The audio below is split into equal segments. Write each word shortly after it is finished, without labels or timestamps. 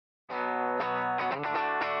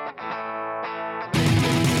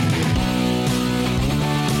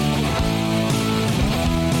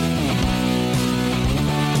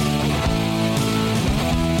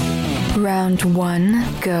Round one,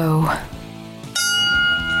 go.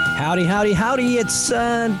 Howdy, howdy, howdy. It's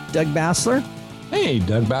Doug Bassler. Hey,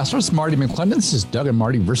 Doug Bassler. It's Marty McClendon. This is Doug and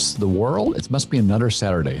Marty versus the world. It must be another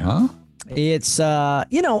Saturday, huh? It's,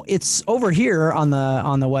 it's over here on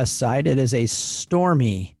the west side. It is a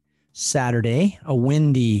stormy Saturday, a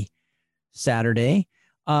windy Saturday.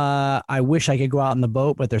 I wish I could go out in the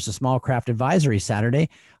boat, but there's a small craft advisory Saturday.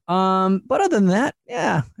 But other than that,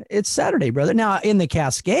 yeah, it's Saturday, brother. Now in the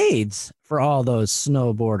Cascades for all those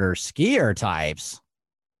snowboarder skier types.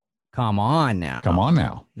 Come on now.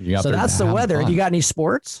 So that's the weather. You got any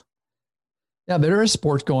sports? Yeah, there is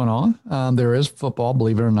sports going on. There is football,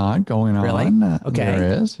 believe it or not, going on. Really? Okay.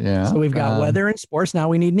 There is, yeah. So we've got weather and sports. Now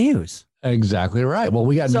we need news. Exactly right. Well,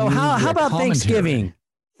 we got So news, how about commentary. Thanksgiving?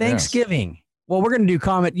 Thanksgiving. Yes. Well, we're going to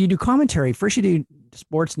do You do commentary. First you do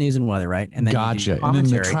sports, news, and weather, right? And then gotcha. And then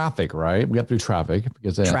the traffic, right? We have to do traffic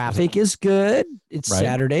because traffic is good. It's right.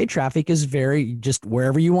 Saturday. Traffic is just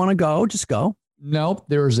wherever you want to go, just go. Nope.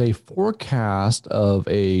 There's a forecast of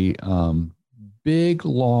a big,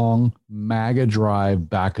 long MAGA drive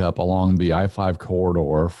back up along the I-5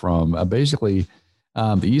 corridor from basically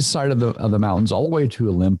the east side of the mountains all the way to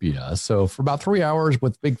Olympia. So for about 3 hours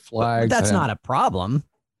with big flags. But that's not a problem.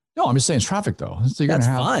 No, I'm just saying it's traffic though. So you're going to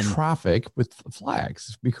have fun. Traffic with flags.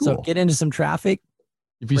 It'd be cool. So get into some traffic.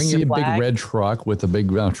 If you see a big red truck with a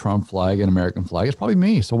big Trump flag and American flag, it's probably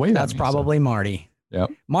me. So wait. That's probably Marty.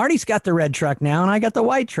 Yep. Marty's got the red truck now, and I got the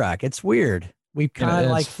white truck. It's weird. We kind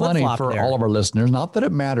of like funny for all of our listeners. Not that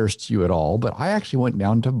it matters to you at all, but I actually went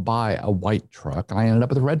down to buy a white truck. I ended up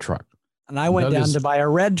with a red truck. And I went down to buy a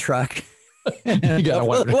red truck. You got a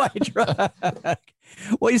white truck.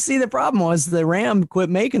 Well, you see, the problem was the Ram quit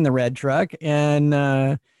making the red truck, and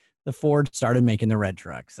the Ford started making the red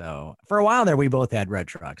truck. So for a while there, we both had red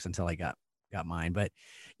trucks until I got mine. But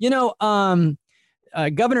Governor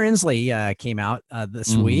Inslee came out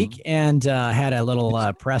this week and had a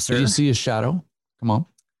little presser. Did you see his shadow? Come on.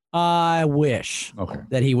 I wish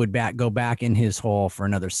that he would go back in his hole for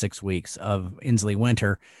another 6 weeks of Inslee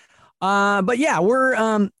winter. But yeah,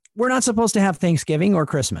 we're not supposed to have Thanksgiving or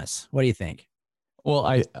Christmas. What do you think?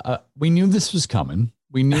 Well, we knew this was coming.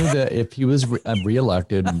 We knew that if he was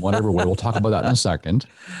reelected in whatever way, we'll talk about that in a second.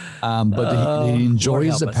 But he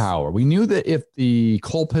enjoys the power. We knew that if the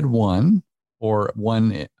Culp had won, or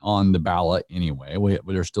won on the ballot anyway,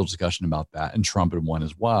 there's still discussion about that, and Trump had won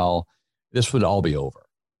as well, this would all be over.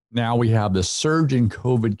 Now we have the surge in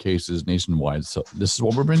COVID cases nationwide. So this is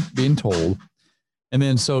what we're being told. And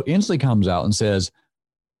then so Inslee comes out and says,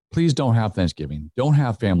 please don't have Thanksgiving. Don't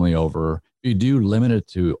have family over. If you do, limit it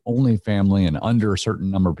to only family and under a certain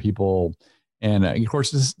number of people. And of course,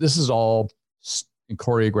 this is all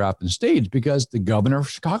choreographed and staged because the governor of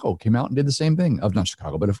Chicago came out and did the same thing. Not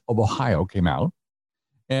Chicago, but of Ohio came out.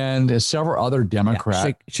 And several other Democrats.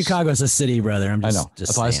 Yeah, Chicago's a city, brother. I know.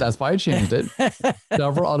 That's why I changed it.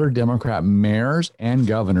 Several other Democrat mayors and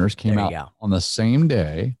governors came out on the same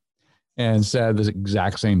day and said the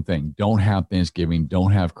exact same thing. Don't have Thanksgiving.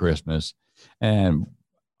 Don't have Christmas. And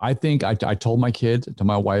I think I told my kids, to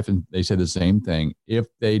my wife, and they said the same thing. If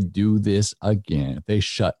they do this again, if they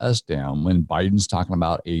shut us down, when Biden's talking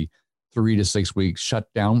about a 3 to 6 week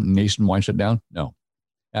shutdown, nationwide shutdown, no.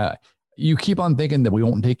 You keep on thinking that we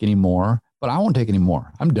won't take any more, but I won't take any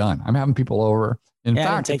more. I'm done. I'm having people over. In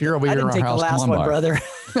fact, if you're over here in our house, come on by. Brother.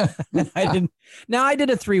 I didn't. Now I did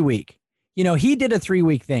a 3 week. He did a 3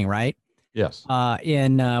 week thing, right? Yes.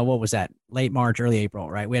 In what was that? Late March, early April,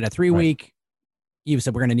 right? We had a 3 week. You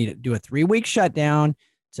said we're going to need to do a 3 week shutdown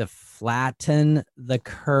to flatten the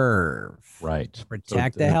curve, right? To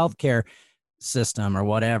protect the healthcare system or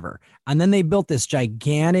whatever. And then they built this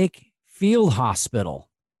gigantic field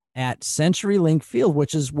hospital at CenturyLink Field,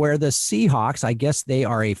 which is where the Seahawks, I guess they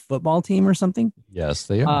are a football team or something. Yes,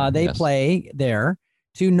 they are. They play there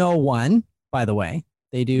to no one, by the way.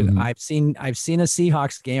 They do. Mm-hmm. I've seen a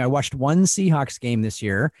Seahawks game. I watched one Seahawks game this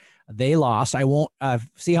year. They lost. I won't,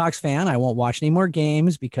 Seahawks fan, I won't watch any more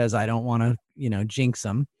games because I don't want to, jinx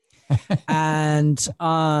them. And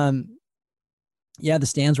the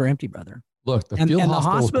stands were empty, brother. Look, the field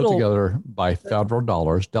hospital was put together by federal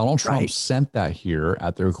dollars. Donald Trump sent that here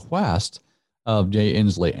at the request of Jay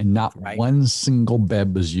Inslee, and not one single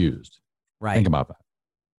bed was used. Right. Think about that.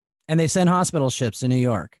 And they send hospital ships to New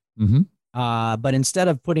York. Mm-hmm. But instead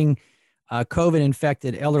of putting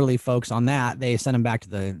COVID-infected elderly folks on that, they send them back to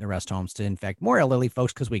the rest homes to infect more elderly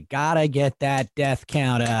folks because we got to get that death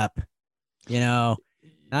count up.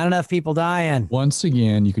 Not enough people dying. Once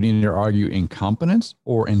again, you can either argue incompetence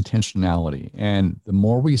or intentionality. And the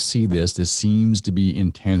more we see this seems to be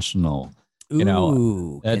intentional. You know,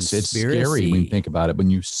 Ooh, it's scary when you think about it. When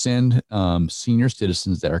you send senior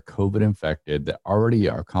citizens that are COVID infected, that already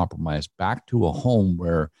are compromised, back to a home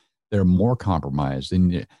where they're more compromised,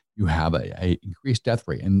 and you have a increased death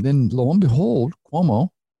rate. And then lo and behold, Cuomo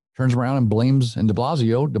turns around and blames, and de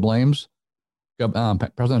Blasio blames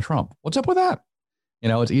President Trump. What's up with that? You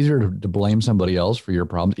know, it's easier to blame somebody else for your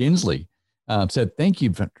problems. Inslee said, thank you,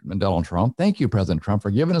 Donald Trump. Thank you, President Trump,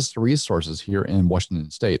 for giving us the resources here in Washington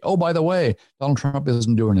State. Oh, by the way, Donald Trump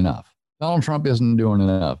isn't doing enough. Donald Trump isn't doing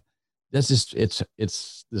enough. That's just, it's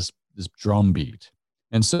this drumbeat.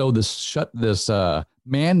 And so this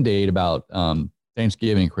mandate about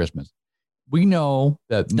Thanksgiving and Christmas, we know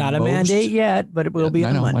that it's not a mandate yet, but it will be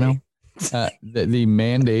on Monday. I know. The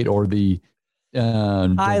mandate or the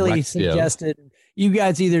highly suggested, you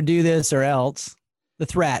guys either do this or else. The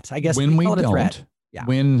threat, I guess. When we don't,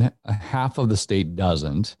 when half of the state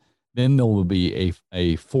doesn't, then there will be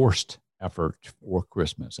a forced effort for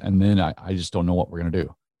Christmas. And then I just don't know what we're going to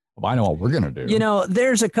do. Well, I know what we're going to do. You know,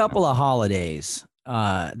 there's a couple of holidays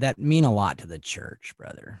that mean a lot to the church,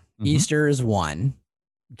 brother. Mm-hmm. Easter is one.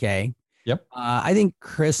 Okay. Yep. I think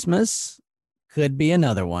Christmas could be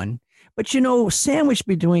another one. But, you know, sandwiched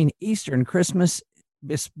between Easter and Christmas,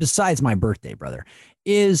 besides my birthday, brother,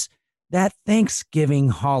 is that Thanksgiving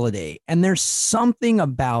holiday. And there's something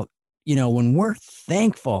about, you know, when we're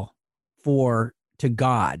thankful to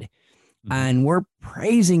God and we're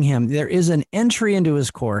praising him, there is an entry into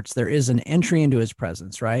his courts. There is an entry into his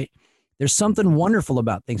presence, right? There's something wonderful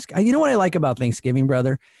about Thanksgiving. You know what I like about Thanksgiving,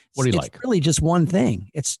 brother? What do you like? It's really just one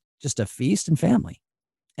thing. It's just a feast and family.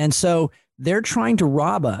 And so they're trying to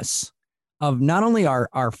rob us of not only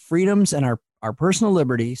our freedoms and our personal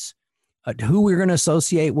liberties, who we're going to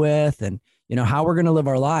associate with, and you know how we're going to live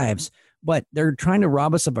our lives, but they're trying to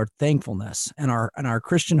rob us of our thankfulness and our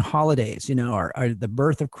Christian holidays. You know, our the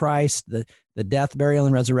birth of Christ, the death, burial,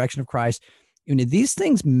 and resurrection of Christ. You know, these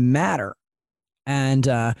things matter. And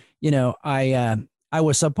you know, I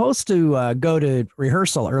was supposed to go to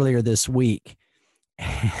rehearsal earlier this week,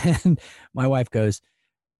 and my wife goes,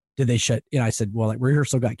 "Did they shut?" You know, I said, "Well,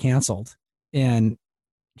 rehearsal got canceled," and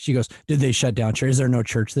she goes, "Did they shut down church? Is there no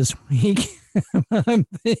church this week?" I'm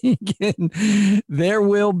thinking there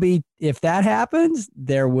will be, if that happens,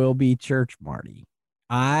 there will be church, Marty.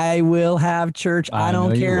 I will have church. I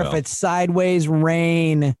don't care if it's sideways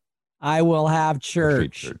rain. I will have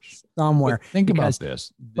church somewhere. But think about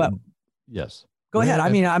this. But yes. Go ahead. I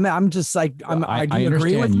mean, I'm just like, do you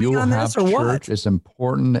agree with me on this or what? It's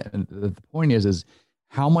important. And the point is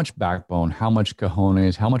how much backbone, how much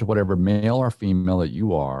cojones, how much whatever, male or female that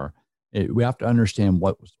you are, we have to understand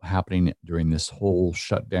what was happening during this whole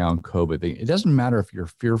shutdown COVID thing. It doesn't matter if you're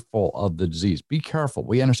fearful of the disease. Be careful.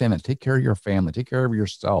 We understand that. Take care of your family. Take care of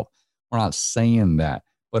yourself. We're not saying that.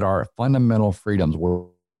 But our fundamental freedoms were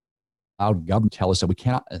allowed government to tell us that we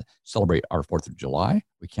cannot celebrate our 4th of July.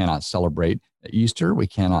 We cannot celebrate Easter. We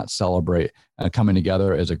cannot celebrate coming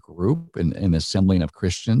together as a group and assembling of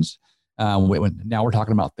Christians. Now we're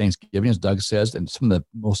talking about Thanksgiving, as Doug says, and some of the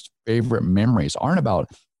most favorite memories aren't about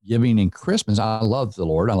giving in Christmas. I love the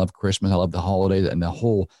Lord. I love Christmas. I love the holidays and the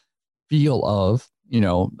whole feel of, you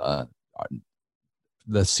know,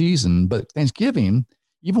 the season. But Thanksgiving,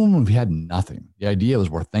 even when we had nothing, the idea was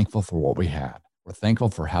we're thankful for what we had. We're thankful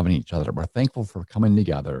for having each other. We're thankful for coming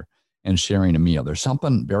together and sharing a meal. There's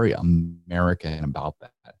something very American about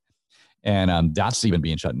that. And that's even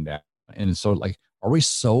being shut down. And so, like, are we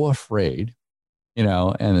so afraid, you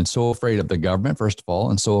know, and so afraid of the government, first of all,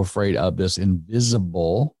 and so afraid of this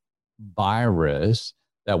invisible virus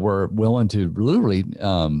that we're willing to literally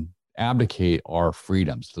abdicate our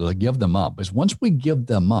freedoms, to give them up? Because once we give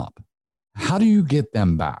them up, how do you get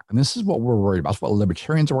them back? And this is what we're worried about. It's what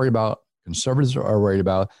libertarians are worried about, conservatives are worried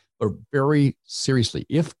about. But very seriously,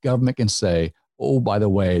 if government can say, oh, by the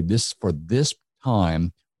way, for this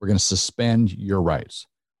time, we're going to suspend your rights.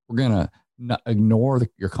 We're going to ignore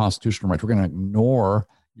your constitutional rights. We're going to ignore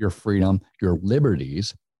your freedom, your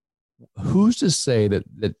liberties. Who's to say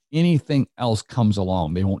that anything else comes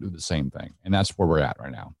along, they won't do the same thing? And that's where we're at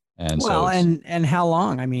right now. And well, and how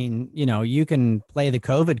long? I mean, you know, you can play the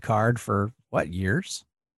COVID card for what, years?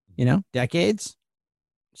 You know, decades,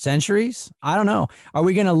 centuries? I don't know. Are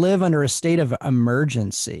we going to live under a state of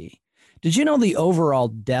emergency? Did you know the overall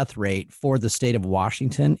death rate for the state of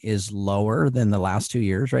Washington is lower than the last 2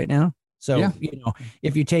 years right now? So, yeah. You know,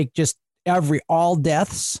 if you take just all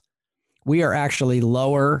deaths, we are actually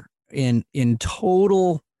lower in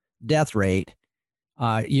total death rate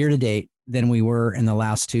year to date than we were in the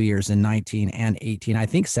last 2 years, in 19 and 18. I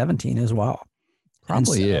think 17 as well.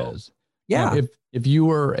 Probably is. Yeah. If you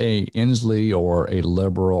were a Inslee or a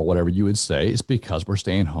liberal, whatever you would say, it's because we're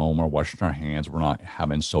staying home or washing our hands. We're not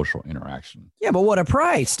having social interaction. Yeah, but what a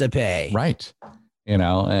price to pay. Right.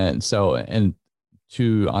 And so, on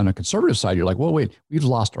the conservative side, you're like, well, wait, we've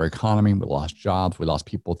lost our economy. We lost jobs. We lost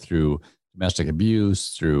people through domestic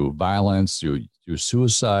abuse, through violence, through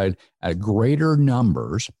suicide at greater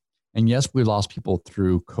numbers. And yes, we lost people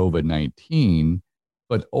through COVID-19,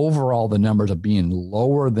 but overall the numbers are being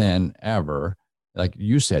lower than ever. Like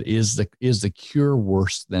you said, is the cure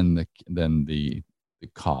worse than the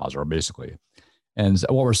cause, or basically? And so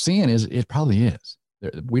what we're seeing is it probably is.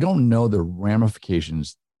 We don't know the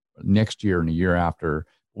ramifications next year and the year after.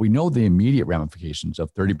 We know the immediate ramifications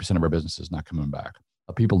of 30% of our businesses not coming back,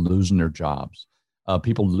 of people losing their jobs,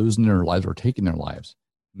 people losing their lives or taking their lives.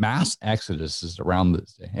 Mass exoduses around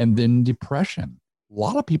this day. And then depression. A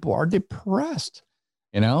lot of people are depressed.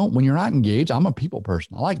 When you're not engaged, I'm a people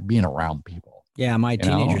person. I like being around people. Yeah, my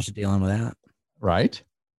teenagers are dealing with that. Right.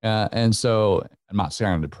 And so I'm not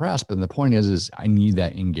saying I'm depressed, but the point is I need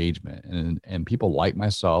that engagement. And people like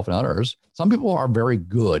myself and others, some people are very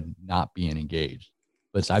good not being engaged.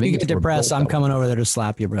 But I think you get depressed, I'm coming over there to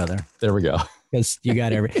slap you, brother. There we go. Because you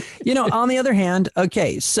got on the other hand,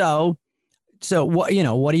 okay, so what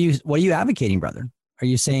are you advocating, brother? Are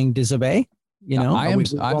you saying disobey? I'm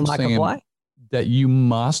saying that you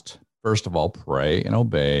must, first of all, pray and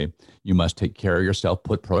obey. You must take care of yourself,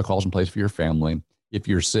 put protocols in place for your family. If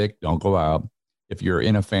you're sick, don't go out. If you're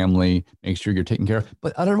in a family, make sure you're taken care of.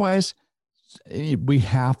 But otherwise, we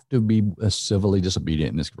have to be civilly disobedient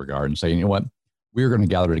in this regard and say, you know what? We're going to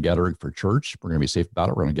gather together for church. We're going to be safe about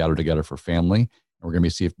it. We're going to gather together for family. And we're going to be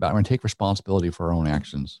safe about it. We're going to take responsibility for our own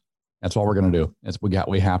actions. That's all we're going to do.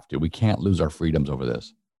 We have to. We can't lose our freedoms over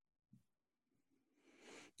this.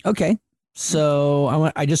 Okay.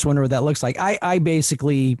 So I just wonder what that looks like. I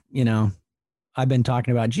basically, I've been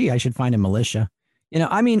talking about, I should find a militia.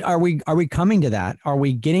 Are we coming to that? Are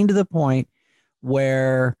we getting to the point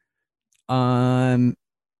where it's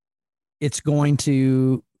going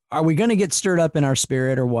to, are we going to get stirred up in our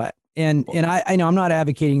spirit or what? And I know I'm not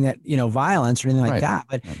advocating that, violence or anything like that,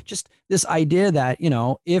 but just this idea that,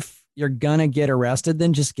 if you're going to get arrested,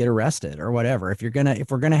 then just get arrested or whatever. If we're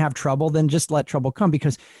going to have trouble, then just let trouble come,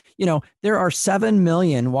 because, there are 7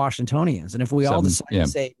 million Washingtonians. And if we all decide to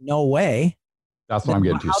say no way, that's what I'm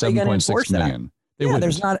getting to. 7.6 million.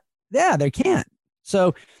 They can't.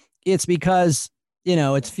 So it's because,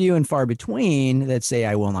 it's few and far between that say,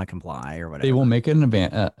 I will not comply or whatever. They will make an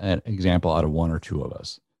example out of one or two of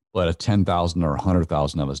us, but 10,000 or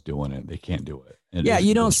 100,000 of us doing it, they can't do it.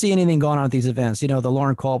 You don't see anything going on at these events, the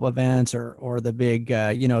Lauren Culp events or the big,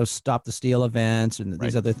 Stop the Steal events and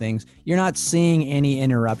these other things. You're not seeing any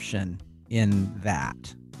interruption in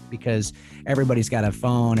that because everybody's got a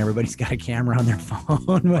phone, everybody's got a camera on their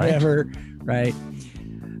phone, whatever. Right.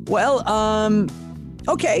 Well,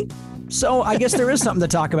 okay. So I guess there is something to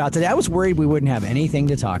talk about today. I was worried we wouldn't have anything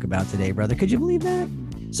to talk about today, brother. Could you believe that?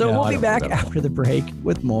 So we'll be back after the break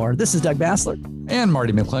with more. This is Doug Bassler. And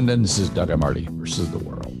Marty McClendon. This is Doug and Marty versus the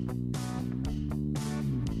World.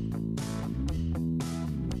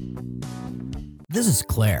 This is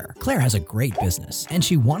Claire. Claire has a great business, and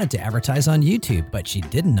she wanted to advertise on YouTube, but she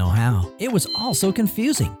didn't know how. It was all so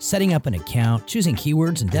confusing, setting up an account, choosing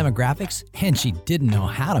keywords and demographics, and she didn't know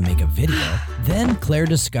how to make a video. Then Claire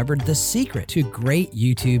discovered the secret to great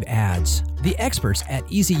YouTube ads. The experts at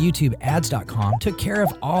EasyYouTubeAds.com took care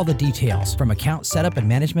of all the details, from account setup and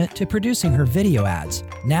management to producing her video ads.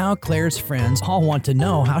 Now Claire's friends all want to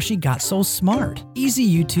know how she got so smart.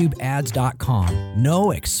 EasyYouTubeAds.com.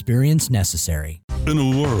 No experience necessary. In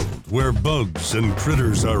a world where bugs and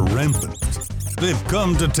critters are rampant, they've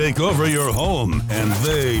come to take over your home, and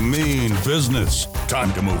they mean business.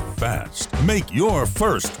 Time to move fast. Make your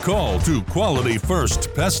first call to Quality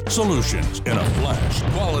First Pest Solutions in a flash.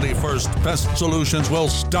 Quality First Pest Solutions will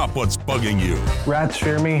stop what's bugging you. Rats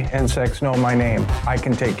fear me, insects know my name. I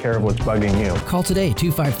can take care of what's bugging you. Call today,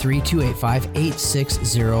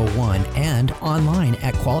 253-285-8601, and online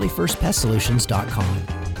at qualityfirstpestsolutions.com.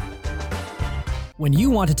 When you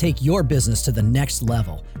want to take your business to the next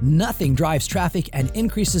level, nothing drives traffic and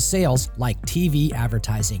increases sales like TV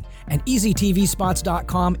advertising. And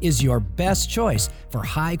EasyTVSpots.com is your best choice for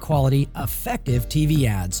high-quality, effective TV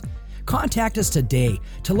ads. Contact us today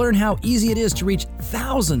to learn how easy it is to reach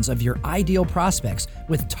thousands of your ideal prospects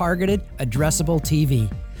with targeted, addressable TV.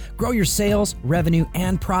 Grow your sales, revenue,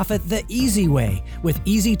 and profit the easy way with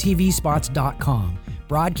EasyTVSpots.com.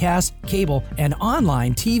 Broadcast, cable, and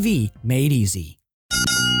online TV made easy.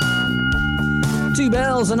 Two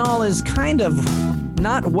bells and all is kind of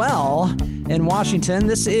not well, in Washington.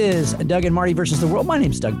 This is Doug and Marty versus the world. My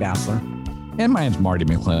name's Doug Bassler. And my name's Marty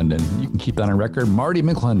McClendon. You can keep that on record. Marty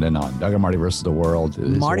McClendon on Doug and Marty versus the world.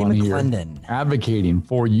 Marty McClendon. Advocating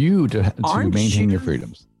for you to maintain your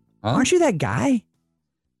freedoms. Huh? Aren't you that guy?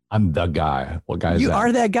 I'm the guy. What guy is that? You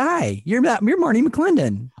are that guy. You're Marty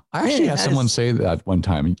McClendon. I actually had someone say that one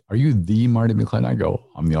time. Are you the Marty McClendon? I go,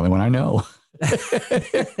 I'm the only one I know.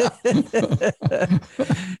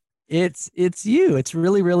 It's you. It's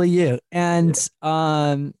really, really you. And,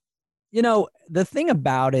 you know, the thing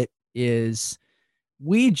about it is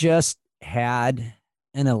we just had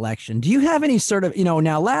an election. Do you have any sort of,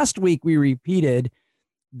 now last week we repeated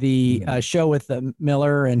the show with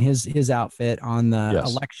Miller and his outfit on the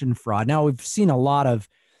election fraud. Now we've seen a lot of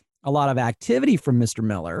activity from Mr.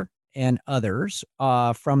 Miller and others,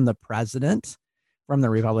 from the president, from the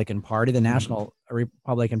Republican Party, the National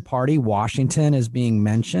Republican Party. Washington is being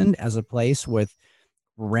mentioned as a place with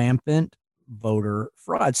rampant voter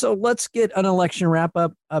fraud. So let's get an election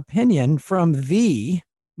wrap-up opinion from the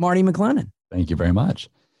Marty McClendon. Thank you very much.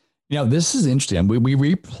 This is interesting. We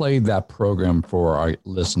replayed that program for our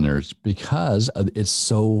listeners because it's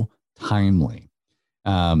so timely.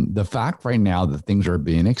 The fact right now that things are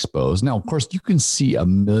being exposed. Now, of course, you can see a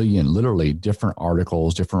million, literally different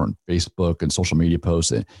articles, different Facebook and social media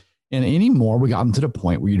posts. And anymore, we gotten to the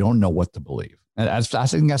point where you don't know what to believe. And I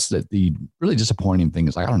think that's the really disappointing thing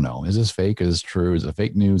is like, I don't know, is this fake? Is this true? Is it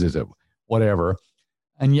fake news? Is it whatever?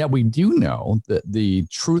 And yet we do know that the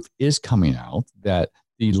truth is coming out that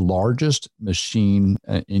the largest machine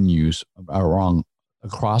in use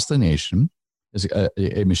across the nation is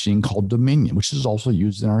a machine called Dominion, which is also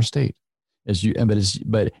used in our state.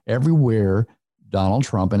 But everywhere Donald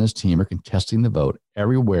Trump and his team are contesting the vote,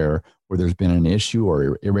 everywhere where there's been an issue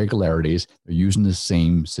or irregularities, they're using the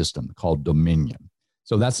same system called Dominion.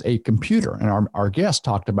 So that's a computer. And our guest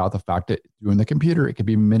talked about the fact that during the computer, it could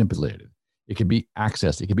be manipulated. It could be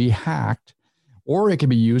accessed. It could be hacked. Or it can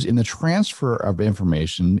be used in the transfer of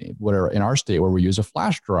information, whatever in our state where we use a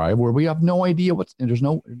flash drive, where we have no idea there's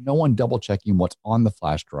no one double checking what's on the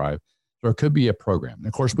flash drive. So it could be a program. And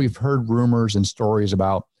of course, we've heard rumors and stories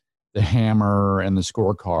about the hammer and the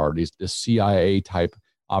scorecard, the CIA type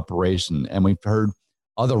operation. And we've heard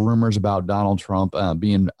other rumors about Donald Trump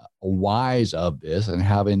being wise of this and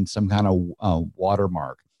having some kind of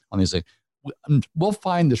watermark on these things. We'll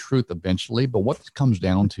find the truth eventually, but what it comes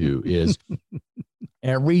down to is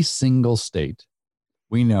every single state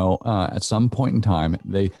we know at some point in time,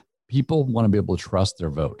 people want to be able to trust their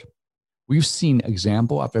vote. We've seen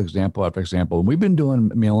example after example after example, and we've been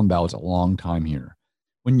doing mail-in ballots a long time here.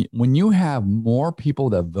 When you have more people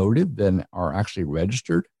that voted than are actually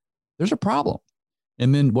registered, there's a problem.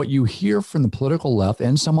 And then what you hear from the political left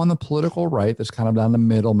and some on the political right, that's kind of down the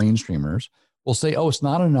middle, mainstreamers, will say, oh, it's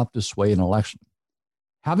not enough to sway an election.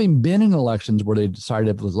 Having been in elections where they decided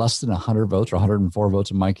it was less than 100 votes or 104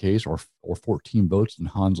 votes in my case, or 14 votes in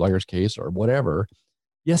Hans Lager's case or whatever,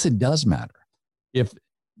 yes, it does matter. If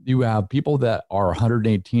you have people that are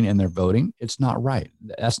 118 and they're voting, it's not right.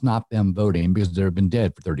 That's not them voting because they've been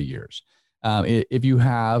dead for 30 years. If you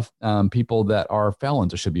have people that are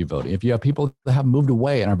felons that should be voting, if you have people that have moved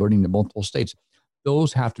away and are voting in multiple states,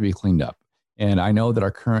 those have to be cleaned up. And I know that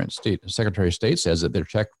our current Secretary of State says that they're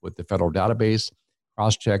checked with the federal database,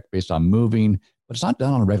 cross-checked based on moving, but it's not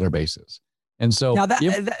done on a regular basis. And so, now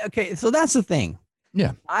okay, so that's the thing.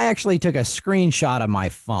 Yeah, I actually took a screenshot of my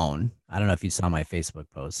phone. I don't know if you saw my Facebook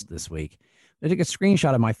post this week. I took a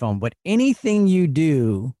screenshot of my phone. But anything you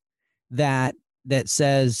do that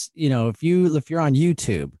says, if you're on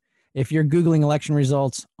YouTube, if you're Googling election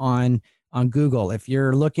results on Google, if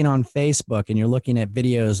you're looking on Facebook and you're looking at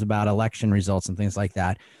videos about election results and things like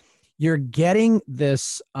that, you're getting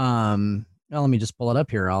this. Let me just pull it up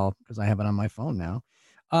here, because I have it on my phone now.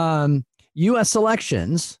 U.S.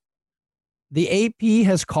 elections. The AP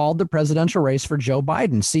has called the presidential race for Joe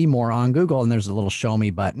Biden. See more on Google, and there's a little show me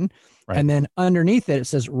button. Right. And then underneath it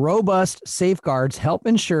says robust safeguards help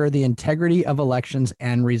ensure the integrity of elections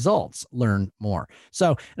and results. Learn more.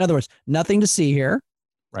 So in other words, nothing to see here.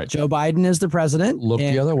 Right. Joe Biden is the president. Look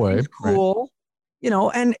the other way. Cool.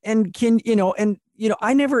 Right.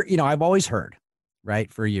 I never, I've always heard,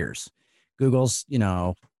 right, for years, Google's,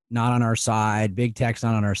 not on our side, big tech's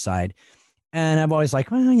not on our side. And I've always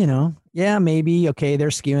like, well, yeah, maybe, okay, they're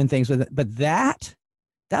skewing things with it. But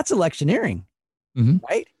that's electioneering,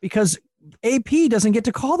 right? Because AP doesn't get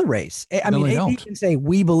to call the race. AP can say,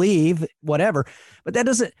 we believe, whatever, but that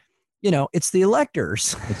doesn't, it's the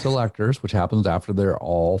electors. It's electors, which happens after they're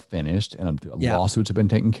all finished and lawsuits have been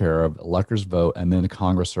taken care of. Electors vote, and then the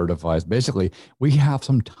Congress certifies. Basically, we have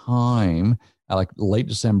some time like late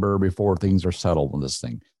December before things are settled on this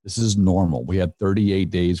thing. This is normal. We had 38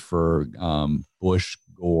 days for Bush,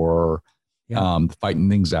 Gore, fighting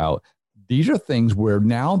things out. These are things where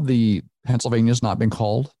now the Pennsylvania's not been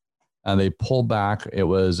called. They pulled back. It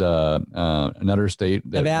was another state.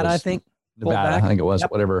 Nevada, I think. Nevada, I think it was,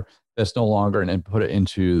 whatever. That's no longer, and then put it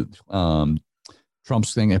into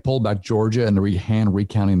Trump's thing. They pulled back Georgia and the hand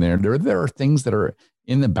recounting there. There are things that are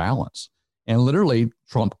in the balance. And literally,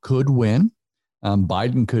 Trump could win.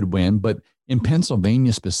 Biden could win. But in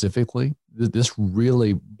Pennsylvania specifically, this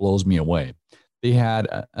really blows me away. They had,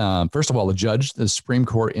 first of all, the Supreme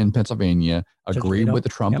Court in Pennsylvania agreed with the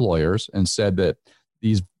Trump lawyers and said that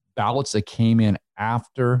these ballots that came in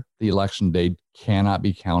after the election day cannot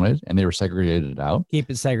be counted, and they were segregated out. Keep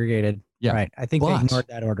it segregated. Yeah. Right. I think they ignored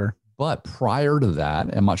that order. But prior to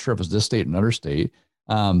that, I'm not sure if it was this state or another state,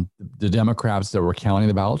 the Democrats that were counting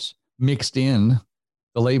the ballots mixed in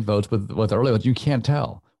the late votes with the early votes. You can't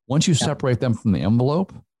tell. Once you separate them from the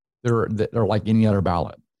envelope, they're like any other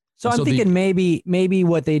ballot. So I'm thinking maybe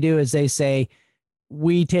what they do is they say,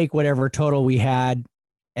 we take whatever total we had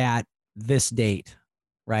at this date,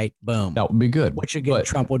 right? Boom. That would be good. Which again,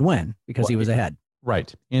 Trump would win because he was ahead.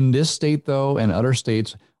 Right. In this state, though, and other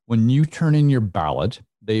states, when you turn in your ballot,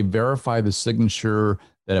 they verify the signature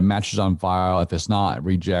that it matches on file. If it's not, it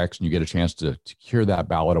rejects, and you get a chance to cure that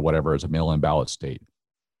ballot or whatever as a mail-in ballot state.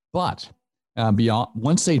 But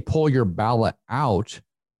once they pull your ballot out,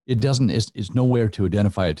 it's nowhere to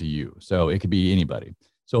identify it to you. So it could be anybody.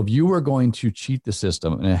 So if you were going to cheat the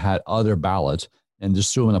system and it had other ballots and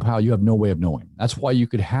just threw them in the pile, you have no way of knowing. That's why you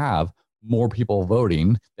could have more people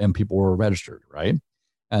voting than people were registered, right?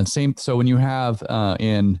 And so when you have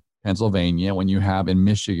in Pennsylvania, when you have in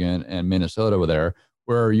Michigan and Minnesota over there,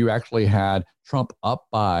 where you actually had Trump up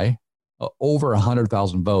by over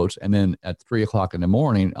 100,000 votes, and then at 3 o'clock in the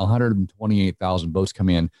morning, 128,000 votes come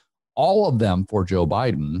in, all of them for Joe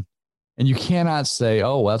Biden, and you cannot say,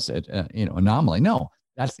 "Oh, that's an anomaly." No,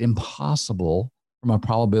 that's impossible from a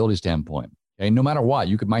probability standpoint. Okay, no matter what,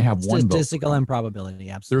 you might have one vote. Statistical improbability,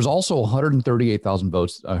 absolutely. There's also 138,000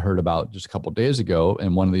 votes I heard about just a couple of days ago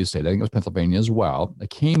in one of these states. I think it was Pennsylvania as well. That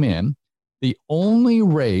came in. The only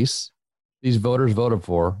race these voters voted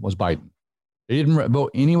for was Biden. They didn't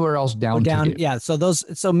vote anywhere else down. Yeah.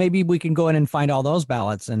 So maybe we can go in and find all those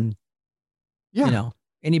ballots, and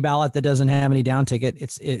any ballot that doesn't have any down ticket,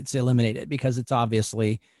 it's eliminated because it's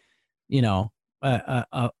obviously, what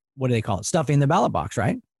do they call it? Stuffing the ballot box,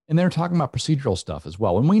 right? And they're talking about procedural stuff as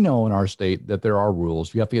well. And we know in our state that there are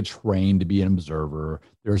rules. You have to get trained to be an observer.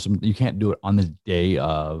 You can't do it on the day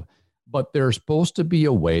of, but there's supposed to be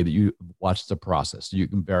a way that you watch the process. So you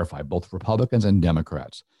can verify both Republicans and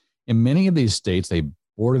Democrats. In many of these states, they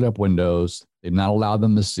boarded up windows. They've not allowed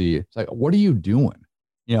them to see. It's like, what are you doing?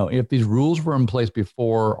 If these rules were in place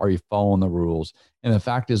before, are you following the rules? And the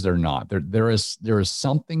fact is they're not. There is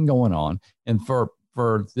something going on. And for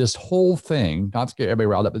this whole thing, not to get everybody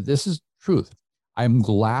riled up, but this is truth. I'm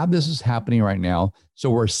glad this is happening right now. So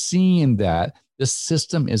we're seeing that this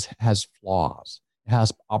system has flaws. It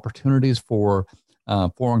has opportunities for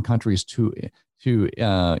foreign countries to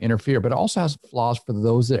interfere, but it also has flaws for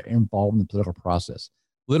those that are involved in the political process.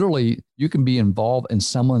 Literally, you can be involved in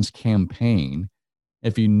someone's campaign.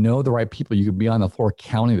 If you know the right people, you could be on the floor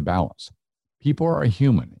counting the ballots. People are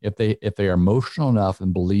human. If they are emotional enough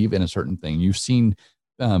and believe in a certain thing, you've seen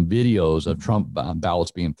videos of Trump ballots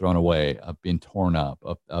being thrown away, of being torn up,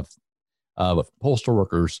 of postal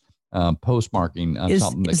workers postmarking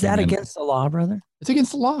something. Is that against the law, brother? It's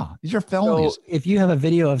against the law. These are felonies. So if you have a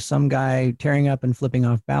video of some guy tearing up and flipping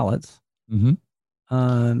off ballots,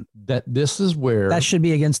 this is where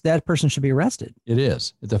that person should be arrested. It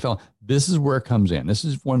is. It's a felony. This is where it comes in. This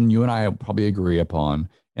is when you and I probably agree upon,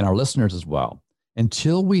 and our listeners as well.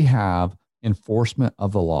 Until we have enforcement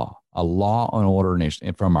of the law, a law and order nation,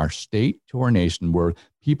 and from our state to our nation, where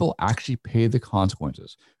people actually pay the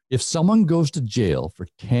consequences. If someone goes to jail for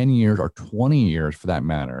 10 years or 20 years, for that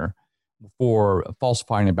matter, for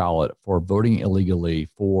falsifying a ballot, for voting illegally,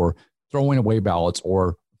 for throwing away ballots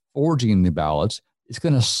or forging the ballots, it's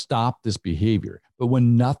going to stop this behavior. But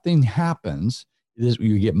when nothing happens,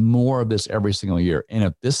 you get more of this every single year. And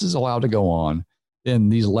if this is allowed to go on, then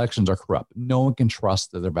these elections are corrupt. No one can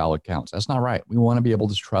trust that their ballot counts. That's not right. We want to be able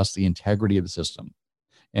to trust the integrity of the system.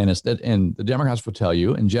 And the Democrats will tell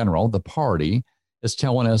you, in general, the party is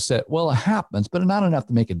telling us that, well, it happens, but not enough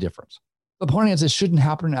to make a difference. The point is, it shouldn't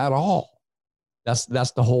happen at all. That's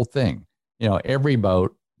the whole thing. Every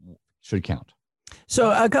vote should count.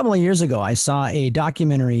 So a couple of years ago, I saw a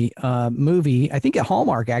documentary movie. I think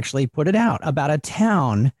Hallmark actually put it out about a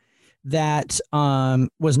town that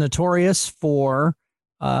was notorious for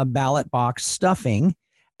ballot box stuffing.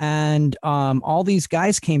 And all these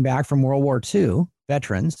guys came back from World War II,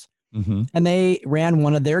 veterans, and they ran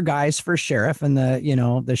one of their guys for sheriff, and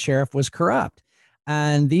the sheriff was corrupt.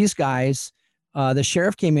 And these guys, the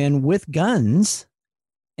sheriff came in with guns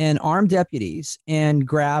and armed deputies and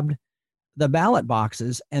grabbed the ballot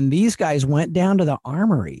boxes. And these guys went down to the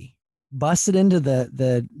armory, busted into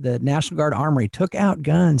the National Guard armory, took out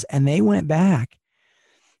guns, and they went back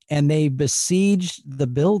and they besieged the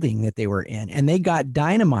building that they were in, and they got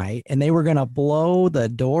dynamite, and they were going to blow the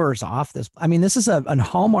doors off this. I mean, this is a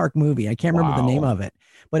Hallmark movie. I can't remember the name of it,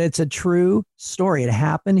 but it's a true story. It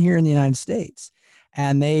happened here in the United States,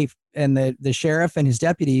 and the sheriff and his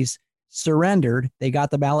deputies surrendered. They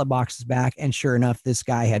got the ballot boxes back, and sure enough, this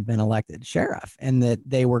guy had been elected sheriff, and that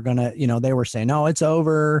they were going to, they were saying, no, it's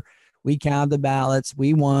over. We counted the ballots.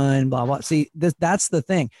 We won, blah, blah. See, that's the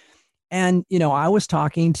thing. And, I was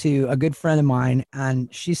talking to a good friend of mine,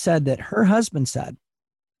 and she said that her husband said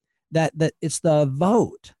that it's the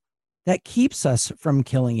vote that keeps us from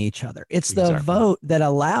killing each other. It's the vote that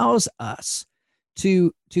allows us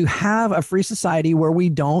to have a free society where we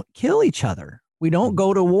don't kill each other. We don't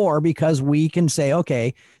go to war because we can say,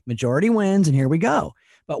 okay, majority wins and here we go.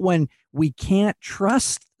 But when we can't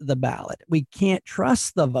trust the ballot, we can't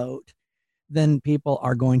trust the vote, then people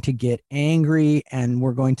are going to get angry and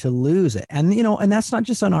we're going to lose it. And, and that's not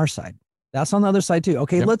just on our side. That's on the other side too.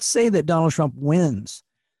 Okay, let's say that Donald Trump wins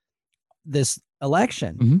this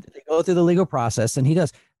election. They go through the legal process and he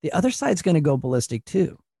does. The other side's going to go ballistic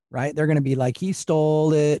too, right? They're going to be like, he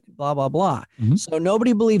stole it, blah, blah, blah. So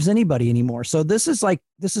nobody believes anybody anymore. So this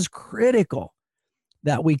is critical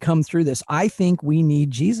that we come through this. I think we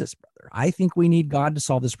need Jesus, brother. I think we need God to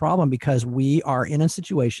solve this problem because we are in a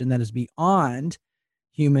situation that is beyond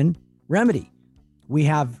human remedy. We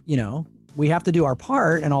have, we have to do our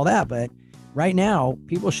part and all that. But right now,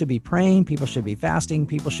 people should be praying. People should be fasting.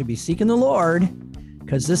 People should be seeking the Lord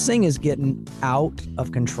because this thing is getting out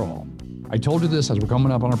of control. I told you this as we're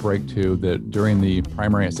coming up on a break too, that during the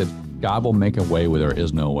primary, I said, God will make a way where there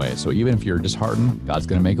is no way. So even if you're disheartened, God's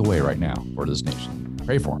going to make a way right now for this nation.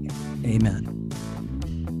 Pray for him. Amen.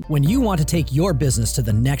 When you want to take your business to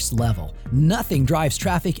the next level, nothing drives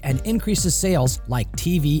traffic and increases sales like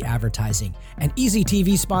TV advertising. And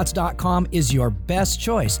EasyTVSpots.com is your best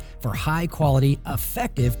choice for high-quality,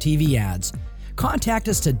 effective TV ads. Contact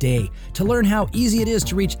us today to learn how easy it is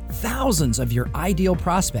to reach thousands of your ideal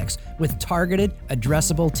prospects with targeted,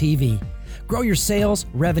 addressable TV. Grow your sales,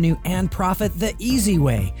 revenue, and profit the easy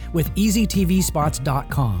way with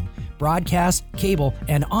EasyTVSpots.com. Broadcast, cable,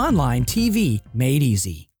 and online TV made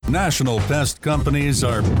easy. National pest companies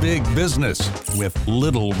are big business with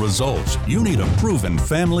little results. You need a proven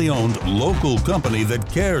family-owned local company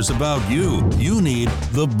that cares about you. You need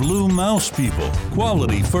the Blue Mouse people.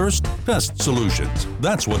 Quality First Pest Solutions.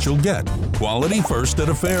 That's what you'll get. Quality first at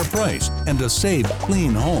a fair price and a safe,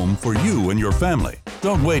 clean home for you and your family.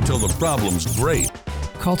 Don't wait till the problem's great.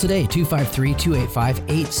 Call today,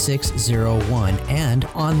 253-285-8601 and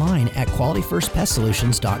online at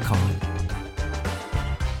qualityfirstpestsolutions.com.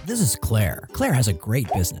 This is Claire. Claire has a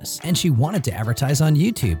great business, and she wanted to advertise on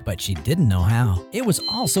YouTube, but she didn't know how. It was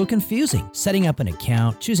all so confusing, setting up an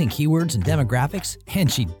account, choosing keywords and demographics,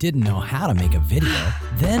 and she didn't know how to make a video.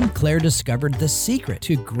 Then Claire discovered the secret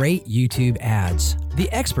to great YouTube ads.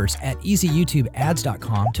 The experts at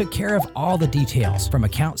EasyYouTubeAds.com took care of all the details, from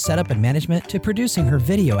account setup and management to producing her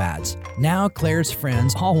video ads. Now Claire's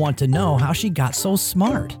friends all want to know how she got so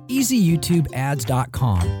smart.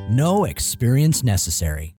 EasyYouTubeAds.com. No experience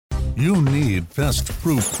necessary. You need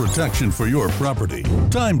pest-proof protection for your property.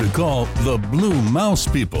 Time to call the Blue Mouse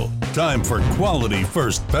people. Time for Quality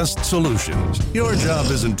First Pest Solutions. Your job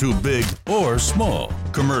isn't too big or small.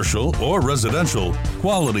 Commercial or residential,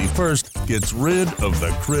 Quality First gets rid of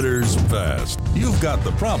the critters fast. You've got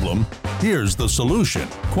the problem. Here's the solution.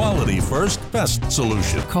 Quality First Pest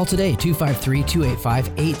Solution. Call today,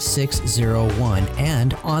 253-285-8601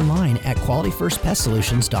 and online at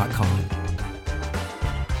qualityfirstpestsolutions.com.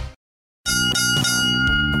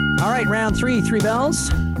 All right, round three bells.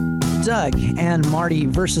 Doug and Marty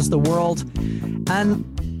versus the world. And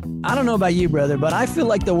I don't know about you, brother, but I feel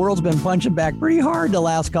like the world's been punching back pretty hard the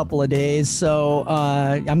last couple of days. So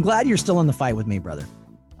I'm glad you're still in the fight with me, brother.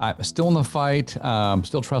 I'm still in the fight.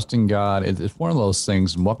 Still trusting God. It's one of those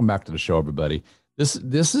things. And welcome back to the show, everybody. This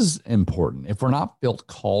is important. If we're not built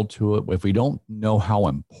called to it, if we don't know how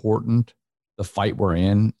important the fight we're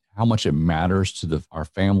in, how much it matters to our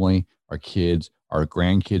family, our kids, our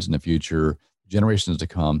grandkids in the future, generations to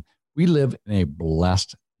come, we live in a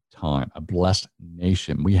blessed time, a blessed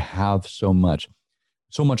nation. We have so much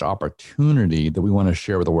opportunity that we want to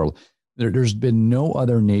share with the world. There's been no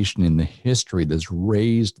other nation in the history that's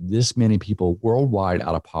raised this many people worldwide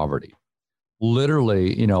out of poverty.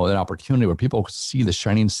 Literally, an opportunity where people see the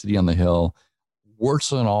shining city on the hill. Worse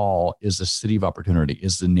than all is the city of opportunity,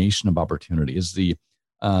 is the nation of opportunity, is the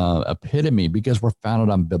epitome, because we're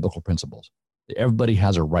founded on biblical principles. Everybody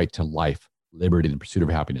has a right to life, liberty, and the pursuit of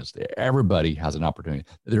happiness. Everybody has an opportunity.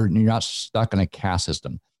 You're not stuck in a caste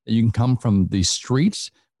system. You can come from the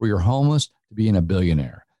streets where you're homeless to being a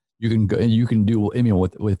billionaire. You can go, and you can do,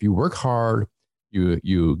 if you work hard,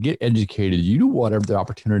 you get educated, you do whatever. The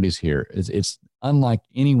opportunities here. It's unlike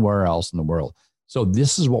anywhere else in the world. So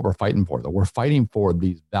this is what we're fighting for, though. We're fighting for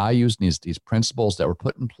these values, these principles that were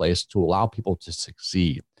put in place to allow people to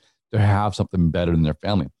succeed, to have something better than their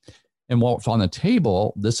family. And what's on the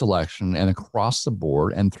table this election and across the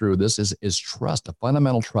board and through this is trust, a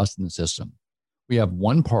fundamental trust in the system. We have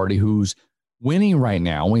one party who's winning right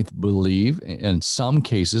now. We believe in some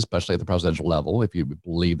cases, especially at the presidential level, if you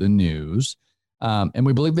believe the news, and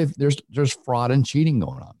we believe that there's fraud and cheating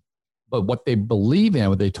going on. But what they believe in,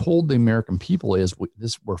 what they told the American people is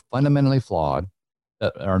we're fundamentally flawed,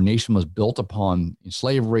 that our nation was built upon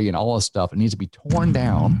slavery and all this stuff. It needs to be torn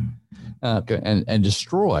down and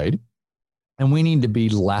destroyed. And we need to be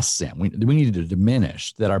less than. We need to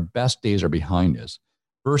diminish, that our best days are behind us,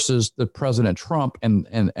 versus the President Trump.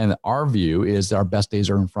 And our view is that our best days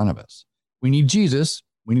are in front of us. We need Jesus.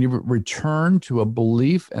 We need to return to a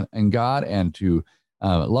belief in God and to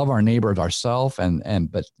love our neighbors ourselves.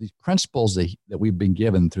 But these principles that we've been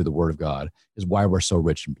given through the Word of God is why we're so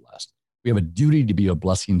rich and blessed. We have a duty to be a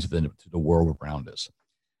blessing to the world around us.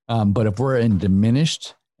 But if we're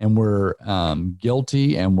diminished and we're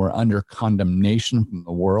guilty and we're under condemnation from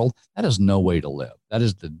the world, that is no way to live. That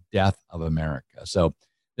is the death of America. So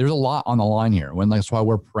there's a lot on the line here. That's why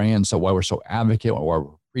we're praying, so why we're so advocate, why we're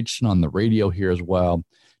preaching on the radio here as well.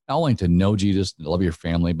 Not only to know Jesus, to love your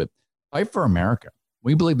family, but fight for America.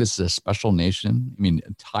 We believe this is a special nation.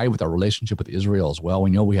 Tied with our relationship with Israel as well. We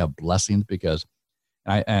know we have blessings because,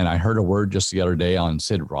 I heard a word just the other day on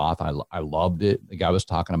Sid Roth. I loved it. The guy was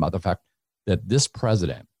talking about the fact that this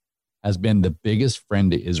president has been the biggest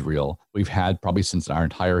friend to Israel we've had probably since our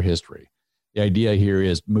entire history. The idea here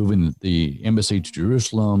is moving the embassy to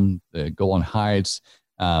Jerusalem, the Golan Heights,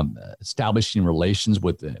 establishing relations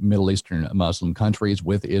with the Middle Eastern Muslim countries,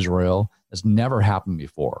 with Israel. Has never happened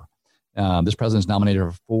before. This president's nominated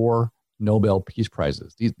for 4 Nobel Peace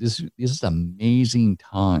Prizes. These is amazing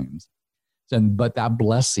times. But that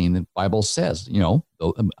blessing, the Bible says,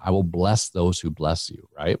 I will bless those who bless you,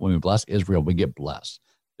 right? When we bless Israel, we get blessed.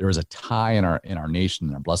 There is a tie in our nation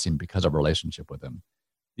and our blessing because of our relationship with them.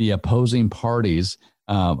 The opposing parties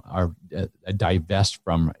are divest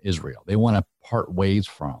from Israel. They want to part ways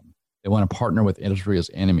from. They want to partner with Israel's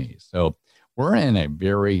enemies. So we're in a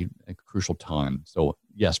very crucial time. So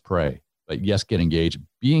yes, pray, but yes, get engaged.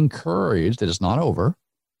 Be encouraged that it's not over,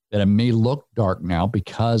 that it may look dark now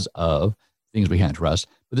because of things we can't trust,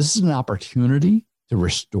 but this is an opportunity to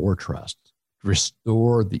restore trust, to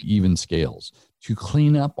restore the even scales, to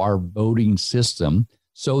clean up our voting system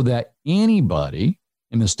so that anybody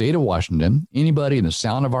in the state of Washington, anybody in the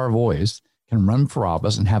sound of our voice can run for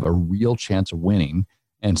office and have a real chance of winning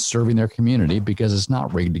and serving their community, because it's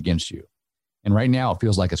not rigged against you. And right now it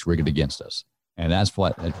feels like it's rigged against us. And that's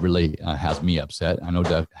what it really has me upset. I know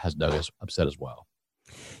Doug has Doug is upset as well.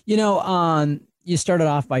 You started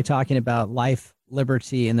off by talking about life,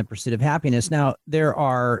 liberty, and the pursuit of happiness. Now, there's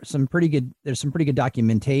some pretty good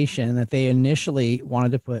documentation that they initially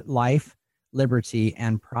wanted to put life, liberty,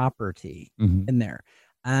 and property in there.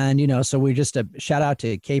 And, so we just shout out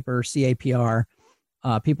to CAPR,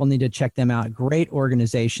 CAPR. People need to check them out. Great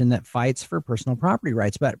organization that fights for personal property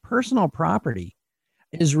rights. But personal property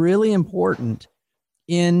is really important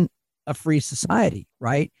in a free society,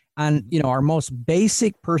 right? And, our most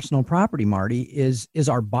basic personal property, Marty, is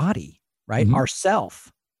our body, right? Our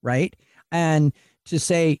self, right? And to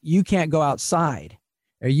say you can't go outside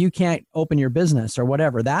or you can't open your business or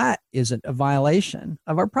whatever, that is a violation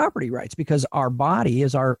of our property rights, because our body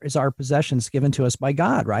is our possessions given to us by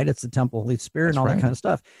God, right? It's the temple of the Holy Spirit. That's and all right. That kind of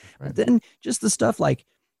stuff. Right. But then just the stuff like,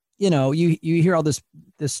 you hear all this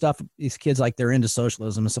stuff, these kids, like they're into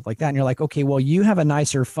socialism and stuff like that. And you're like, okay, well, you have a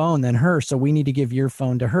nicer phone than her, so we need to give your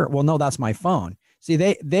phone to her. Well, no, that's my phone. See,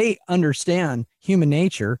 they understand human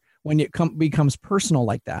nature when it becomes personal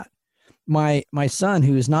like that. My son,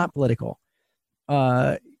 who is not political,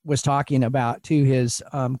 was talking about to his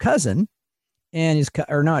cousin, and it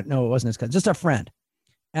wasn't his cousin, just a friend.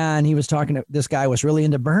 And he was talking to this guy was really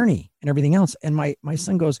into Bernie and everything else. And my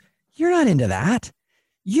son goes, You're not into that.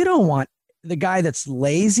 You don't want the guy that's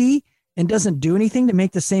lazy and doesn't do anything to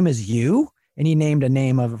make the same as you. And he named a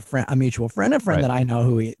name of a friend, a mutual friend, Right. that I know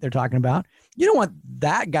who they're talking about. You don't want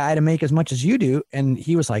that guy to make as much as you do. And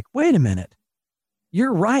he was like, wait a minute.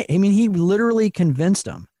 You're right. I mean, he literally convinced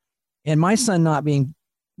him. And my son, not being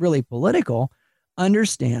really political,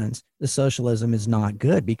 understands the socialism is not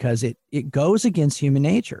good because it goes against human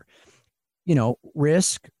nature. You know,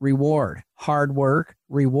 risk, reward, hard work,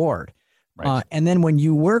 reward. Right. And then when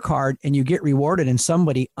you work hard and you get rewarded and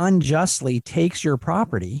somebody unjustly takes your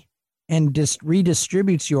property and just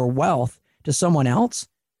redistributes your wealth to someone else,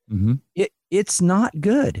 Mm-hmm. it's not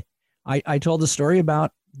good. I told the story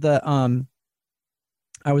about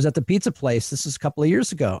I was at the pizza place. This is a couple of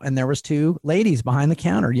years ago, and there was two ladies behind the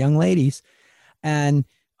counter, young ladies, and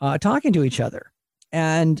talking to each other.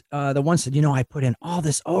 And the one said, you know, I put in all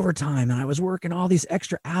this overtime and I was working all these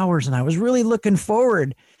extra hours and I was really looking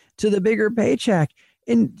forward to the bigger paycheck.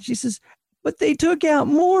 And she says, but they took out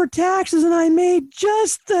more taxes and I made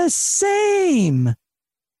just the same.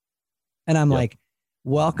 And I'm like,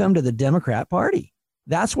 welcome to the Democrat Party.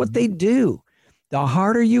 That's what they do. The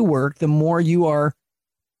harder you work, the more you are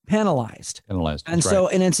penalized. Penalized. And That's so,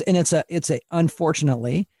 right. and it's a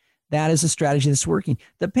unfortunately, that is a strategy that's working.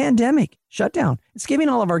 The pandemic shutdown, it's giving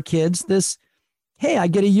all of our kids this, hey, I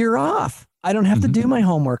get a year off. I don't have to do my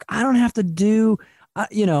homework. I don't have to do,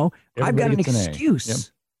 you know, I've got an Everybody gets an A.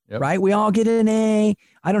 excuse, Yep. right? We all get an A.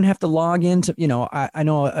 I don't have to log into, you know, I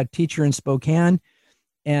know a teacher in Spokane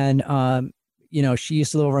and, you know, she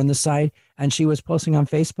used to live over on this side and she was posting on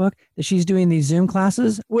Facebook that she's doing these Zoom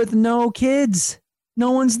classes with no kids.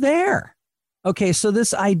 No one's there. Okay. So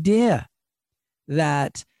this idea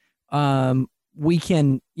that, we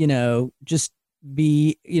can, you know, just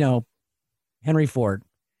be, you know, Henry Ford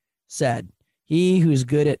said, he who's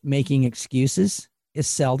good at making excuses is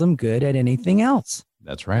seldom good at anything else.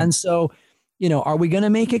 That's right. And so, you know, are we going to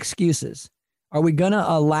make excuses? Are we going to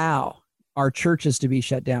allow our churches to be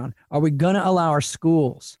shut down? Are we going to allow our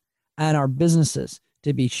schools and our businesses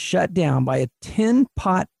to be shut down by a tin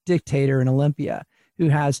pot dictator in Olympia who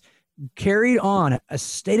has carried on a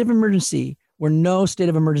state of emergency where no state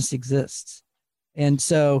of emergency exists? And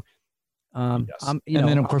so, Yes. you and know,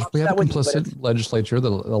 then, of course, we have a complicit legislature that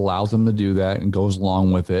allows them to do that and goes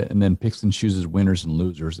along with it and then picks and chooses winners and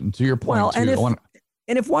losers. And to your point, well, and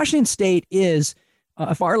if Washington State is,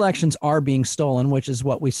 if our elections are being stolen, which is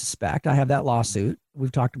what we suspect, I have that lawsuit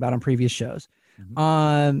we've talked about on previous shows.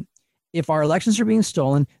 Mm-hmm. If our elections are being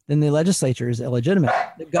stolen, then the legislature is illegitimate.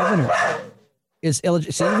 The governor is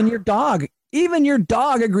illegitimate. So even your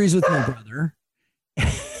dog agrees with me, brother.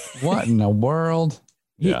 What in the world?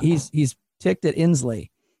 He's ticked at Inslee.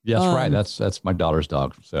 Yes, right. That's my daughter's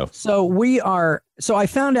dog. So I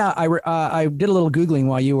found out, I did a little Googling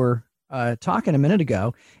while you were talking a minute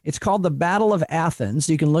ago. It's called the Battle of Athens.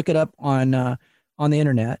 You can look it up on the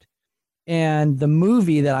internet. And the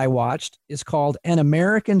movie that I watched is called An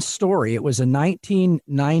American Story. It was a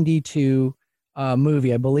 1992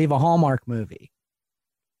 movie, I believe, a Hallmark movie.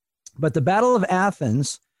 But the Battle of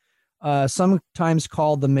Athens, sometimes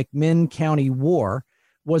called the McMinn County War,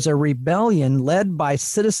 was a rebellion led by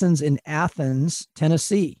citizens in Athens,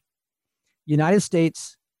 Tennessee. United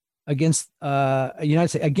States against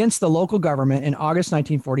the local government in August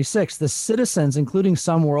 1946. The citizens, including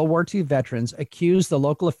some World War II veterans, accused the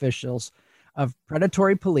local officials of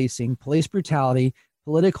predatory policing, police brutality,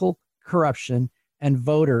 political corruption, and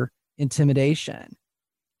voter intimidation.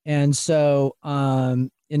 And so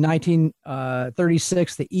in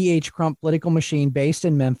 1936, the E.H. Crump political machine based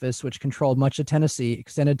in Memphis, which controlled much of Tennessee,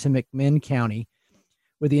 extended to McMinn County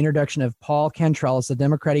with the introduction of Paul Cantrell as the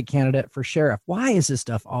Democratic candidate for sheriff. Why is this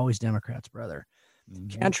stuff always Democrats, brother?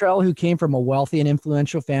 Mm-hmm. Cantrell, who came from a wealthy and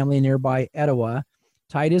influential family in nearby Etowah,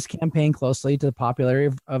 tied his campaign closely to the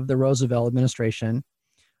popularity of the Roosevelt administration,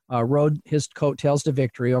 rode his coattails to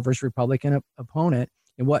victory over his Republican opponent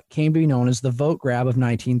in what came to be known as the vote grab of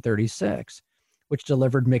 1936, which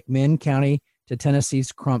delivered McMinn County to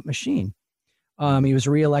Tennessee's Crump machine. He was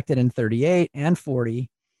reelected in 38 and 40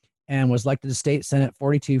 and was elected to state Senate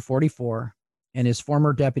 42, 44. And his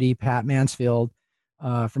former deputy, Pat Mansfield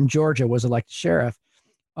from Georgia, was elected sheriff.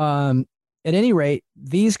 At any rate,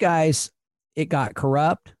 these guys, it got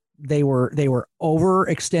corrupt. They were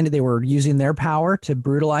overextended. They were using their power to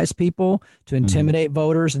brutalize people, to intimidate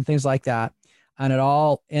voters and things like that. And it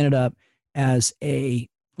all ended up as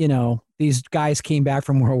these guys came back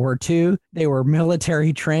from World War II. They were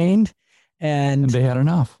military trained and they had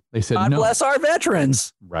enough. They said, God bless our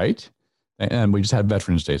veterans. Right. And we just had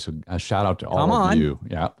Veterans Day. So a shout out to all of you.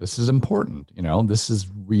 Yeah, this is important. This is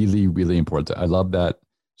really, really important. I love that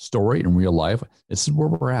story in real life, this is where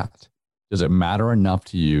we're at. Does it matter enough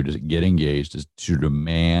to you to get engaged, to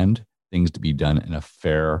demand things to be done in a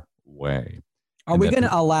fair way? Are we going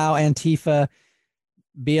to allow Antifa,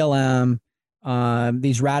 BLM,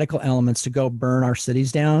 these radical elements to go burn our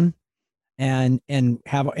cities down, and we're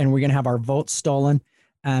going to have our votes stolen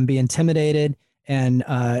and be intimidated, and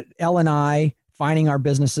L&I fining our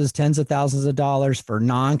businesses tens of thousands of dollars for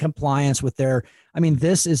non-compliance with their, I mean,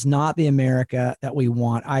 this is not the America that we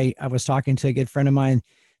want. I was talking to a good friend of mine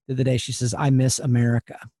the other day. She says, I miss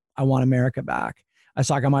America. I want America back. I was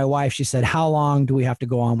talking to my wife. She said, how long do we have to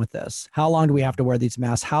go on with this? How long do we have to wear these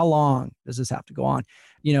masks? How long does this have to go on?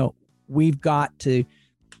 You know, we've got to,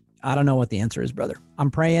 I don't know what the answer is, brother. I'm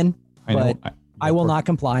praying, but I will not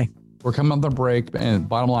comply. We're coming up the break, and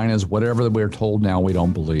bottom line is whatever we're told now, we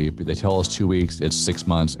don't believe. They tell us 2 weeks, it's 6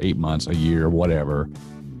 months, 8 months, a year, whatever.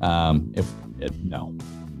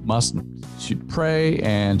 Should pray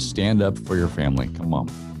and stand up for your family. Come on.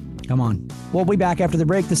 We'll be back after the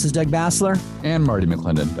break. This is Doug Bassler and Marty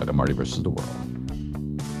McClendon, Doug and Marty versus the World.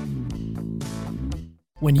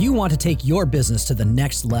 When you want to take your business to the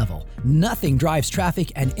next level, nothing drives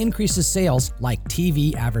traffic and increases sales like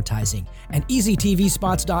TV advertising. And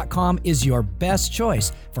EasyTVSpots.com is your best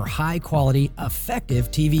choice for high-quality,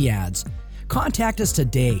 effective TV ads. Contact us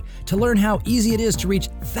today to learn how easy it is to reach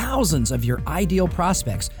thousands of your ideal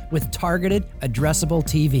prospects with targeted, addressable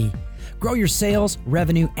TV. Grow your sales,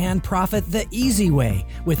 revenue, and profit the easy way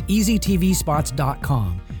with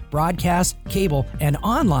EasyTVSpots.com. Broadcast, cable, and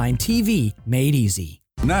online TV made easy.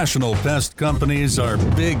 National pest companies are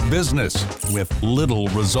big business with little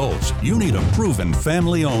results. You need a proven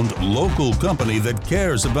family-owned local company that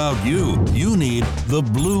cares about you. You need the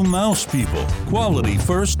Blue Mouse people. Quality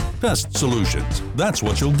First Pest Solutions. That's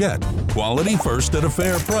what you'll get. Quality first at a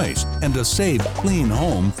fair price and a safe, clean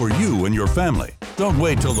home for you and your family. Don't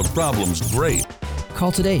wait till the problem's great.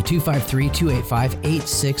 Call today,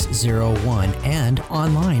 253-285-8601 and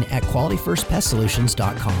online at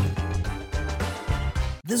qualityfirstpestsolutions.com.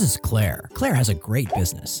 This is Claire. Claire has a great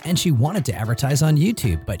business, and she wanted to advertise on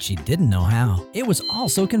YouTube, but she didn't know how. It was all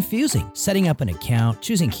so confusing, setting up an account,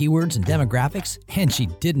 choosing keywords and demographics, and she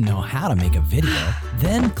didn't know how to make a video.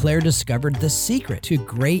 Then Claire discovered the secret to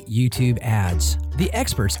great YouTube ads. The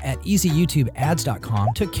experts at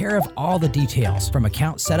EasyYouTubeAds.com took care of all the details, from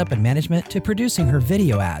account setup and management to producing her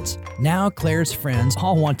video ads. Now Claire's friends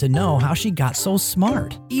all want to know how she got so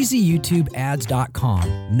smart.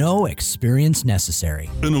 EasyYouTubeAds.com. No experience necessary.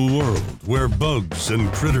 In a world where bugs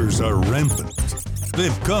and critters are rampant,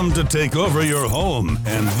 they've come to take over your home,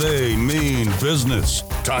 and they mean business.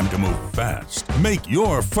 Time to move fast. Make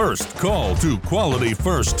your first call to Quality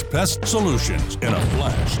First Pest Solutions in a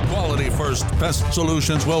flash. Quality First Pest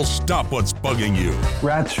Solutions will stop what's bugging you.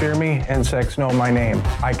 Rats fear me, insects know my name.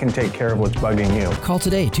 I can take care of what's bugging you. Call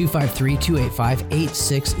today,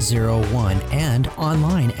 253-285-8601 and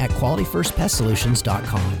online at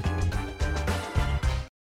qualityfirstpestsolutions.com.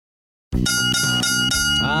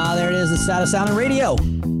 There it is, the status sound on radio.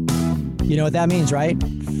 You know what that means, right?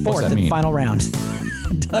 Fourth and final round.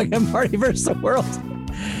 Doug and Marty versus the world.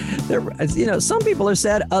 Some people are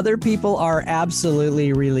sad, other people are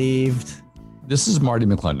absolutely relieved. This is Marty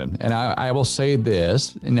McClendon, and I will say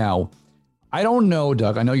this. Now, I don't know,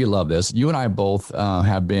 Doug, I know you love this. You and I both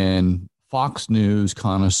have been Fox News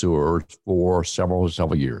connoisseurs for several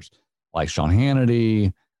years, like Sean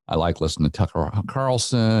Hannity. I like listening to Tucker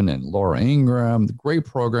Carlson and Laura Ingraham, the great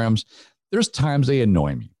programs. There's times they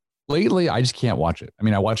annoy me. Lately, I just can't watch it. I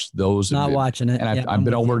mean, I watched those. Not watching it. And I've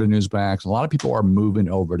been over to Newsmax. A lot of people are moving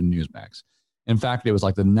over to Newsmax. In fact, it was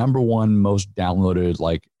like the #1 most downloaded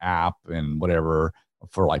like app and whatever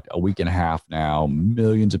for like a week and a half now.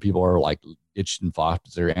 Millions of people are like ditching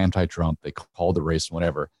Fox. They're anti-Trump. They call the race and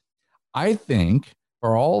whatever. I think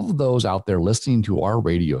for all of those out there listening to our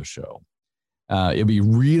radio show, it'd be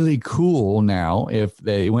really cool now if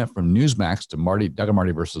they went from Newsmax to Doug and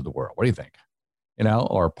Marty versus the World. What do you think?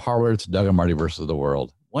 Or Parler to Doug and Marty versus the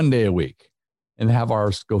World, one day a week, and have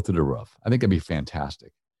ours go through the roof. I think it'd be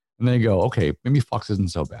fantastic. And then you go, okay, maybe Fox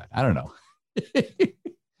isn't so bad. I don't know.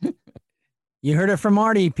 You heard it from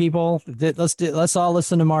Marty, people. Let's all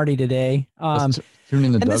listen to Marty today. Tune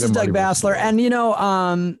in to and this is Doug Bassler. And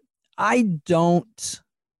I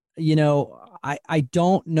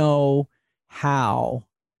don't know how,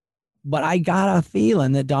 but I got a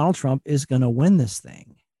feeling that Donald Trump is going to win this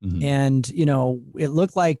thing. Mm-hmm. And, it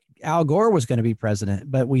looked like Al Gore was going to be president,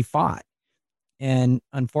 but we fought. And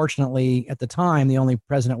unfortunately, at the time, the only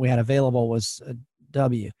president we had available was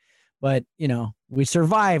W. But, we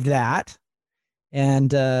survived that. And,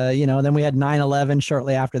 then we had 9/11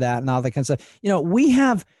 shortly after that and all that kind of stuff. We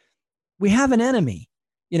have an enemy.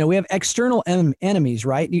 We have external enemies,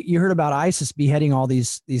 right? You heard about ISIS beheading all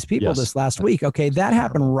these people this last week. Okay, that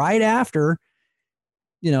happened right after,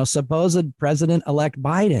 supposed President-elect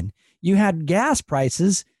Biden. You had gas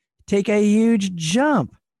prices take a huge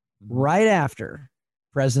jump right after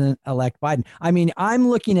President-elect Biden. I mean, I'm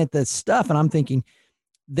looking at this stuff and I'm thinking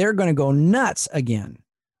they're going to go nuts again,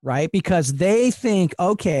 right? Because they think,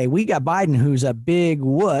 okay, we got Biden, who's a big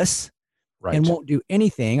wuss. Right. And won't do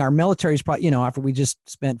anything. Our military's probably, after we just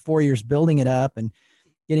spent 4 years building it up and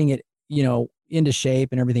getting it, into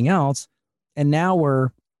shape and everything else. And now we're,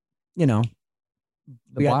 the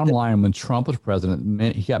bottom line, when Trump was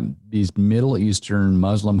president, he got these Middle Eastern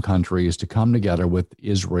Muslim countries to come together with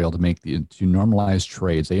Israel to normalize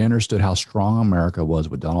trades. They understood how strong America was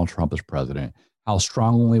with Donald Trump as president, how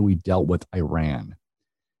strongly we dealt with Iran.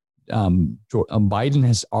 Biden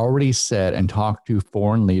has already said and talked to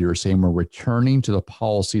foreign leaders saying we're returning to the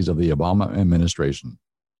policies of the Obama administration.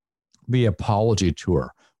 The apology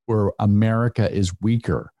tour, where America is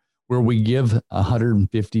weaker, where we give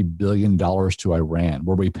 $150 billion to Iran,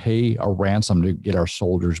 where we pay a ransom to get our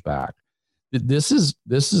soldiers back. This is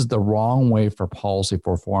the wrong way for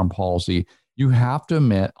foreign policy. You have to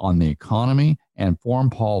admit, on the economy and foreign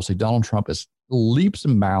policy, Donald Trump is leaps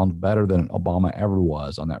and bounds better than Obama ever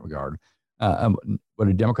was on that regard. But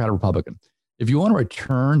a Democrat or Republican, if you want to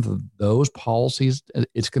return to those policies,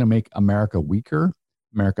 it's going to make America weaker,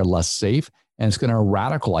 America less safe, and it's going to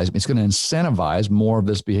radicalize. It's going to incentivize more of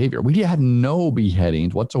this behavior. We had no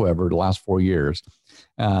beheadings whatsoever the last 4 years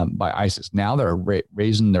by ISIS. Now they're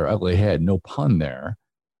raising their ugly head, no pun there,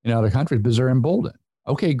 in other countries because they're emboldened.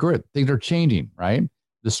 Okay, good. Things are changing, right?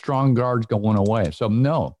 The strong guard's going away. So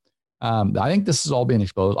no. I think this is all being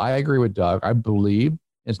exposed. I agree with Doug. I believe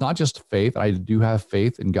it's not just faith. I do have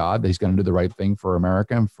faith in God that he's going to do the right thing for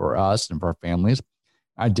America and for us and for our families.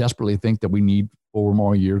 I desperately think that we need 4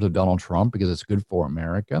 more years of Donald Trump because it's good for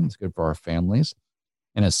America. It's good for our families.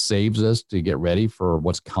 And it saves us to get ready for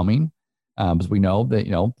what's coming. Because we know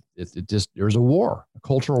that, there's a war, a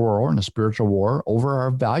cultural war and a spiritual war over our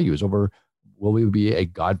values, over will we be a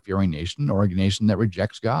God-fearing nation or a nation that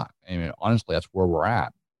rejects God? I mean, honestly, that's where we're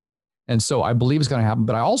at. And so I believe it's going to happen.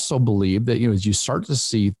 But I also believe that, as you start to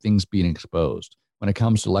see things being exposed when it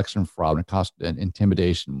comes to election fraud, when it comes to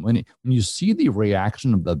intimidation, when you see the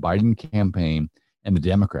reaction of the Biden campaign and the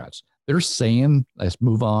Democrats, they're saying, let's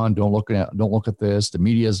move on. Don't look at this. The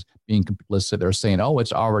media's being complicit. They're saying, oh,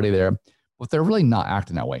 it's already there. But they're really not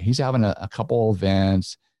acting that way. He's having a couple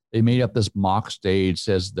events. They made up this mock stage,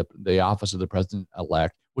 says the office of the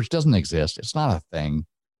president-elect, which doesn't exist. It's not a thing.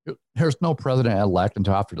 There's no president-elect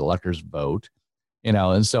until after the electors vote,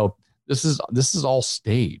 and so this is all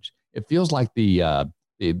staged. It feels like the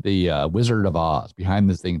Wizard of Oz behind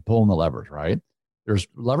this thing, pulling the levers, right? There's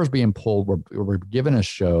levers being pulled. We're given a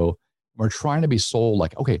show. We're trying to be sold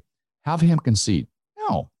like, okay, have him concede.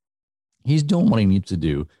 No, he's doing what he needs to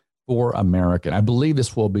do for America. And I believe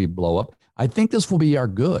this will be blow up. I think this will be our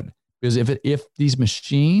good because if these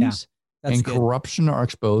machines and corruption are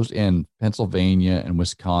exposed in Pennsylvania and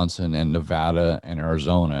Wisconsin and Nevada and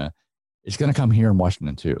Arizona, it's going to come here in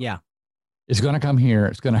Washington too. Yeah. It's going to come here.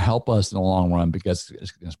 It's going to help us in the long run because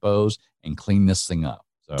it's going to expose and clean this thing up.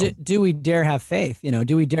 So do we dare have faith?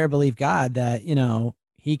 Do we dare believe God that,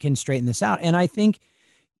 he can straighten this out? And I think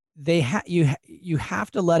you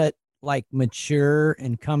have to let it like mature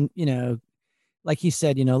and come, like he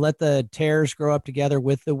said, let the tares grow up together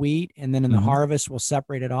with the wheat, and then in the harvest we'll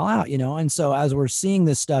separate it all out, And so as we're seeing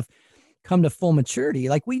this stuff come to full maturity,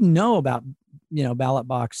 like we know about, ballot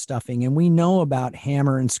box stuffing, and we know about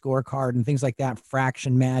hammer and scorecard and things like that,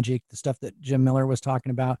 fraction magic, the stuff that Jim Miller was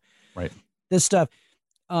talking about. Right. This stuff,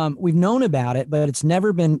 we've known about it, but it's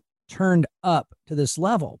never been turned up to this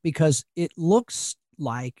level because it looks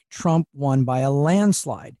like Trump won by a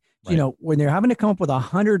landslide. Right. When they're having to come up with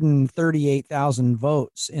 138,000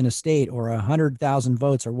 votes in a state or 100,000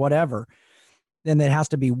 votes or whatever, then it has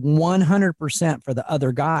to be 100% for the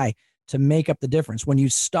other guy to make up the difference. When you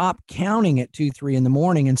stop counting at 2-3 in the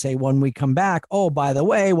morning and say, when we come back, oh, by the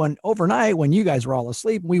way, when overnight, when you guys were all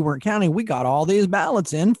asleep, we weren't counting, we got all these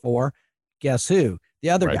ballots in for guess who?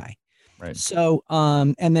 The other guy. Right. So,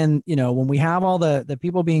 and then, when we have all the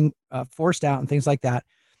people being forced out and things like that,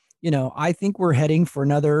 I think we're heading for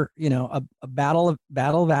another, a battle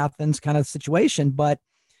of Athens kind of situation. But,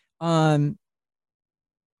 one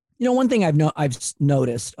thing I've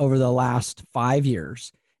noticed over the last 5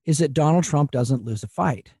 years is that Donald Trump doesn't lose a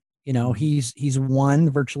fight. He's won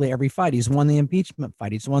virtually every fight. He's won the impeachment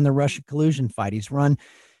fight. He's won the Russia collusion fight. He's won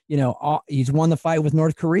he's won the fight with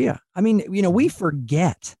North Korea. I mean, we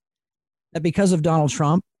forget that because of Donald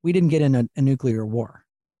Trump, we didn't get in a nuclear war,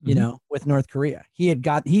 with North Korea. He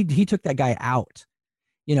took that guy out.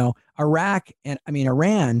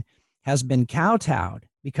 Iran has been kowtowed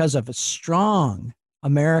because of a strong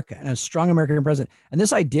America and a strong American president. And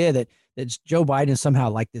this idea that Joe Biden is somehow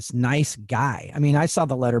like this nice guy. I mean, I saw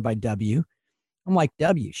the letter by W. I'm like,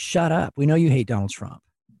 W, shut up. We know you hate Donald Trump.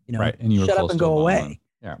 Right. And you shut up and go away.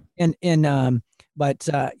 Yeah.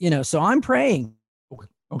 So I'm praying.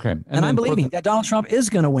 Okay. And I'm believing that Donald Trump is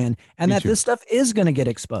going to win and that this stuff is going to get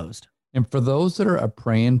exposed. And for those that are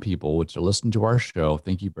praying people, which are listening to our show,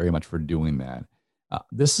 thank you very much for doing that.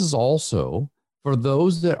 This is also for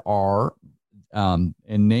those that are in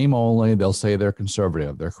name only, they'll say they're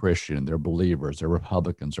conservative, they're Christian, they're believers, they're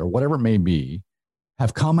Republicans, or whatever it may be,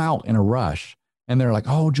 have come out in a rush. And they're like,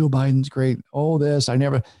 oh, Joe Biden's great. Oh, this,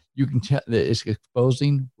 you can tell that it's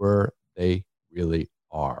exposing where they really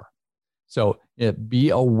are. So be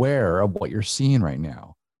aware of what you're seeing right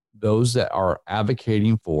now. Those that are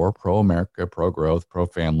advocating for pro-America, pro-growth,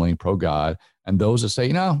 pro-family, pro-God, and those that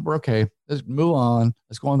say, we're okay. Let's move on.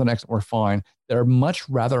 Let's go on to the next. We're fine. They'd much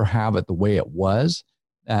rather have it the way it was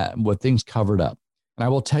with things covered up. And I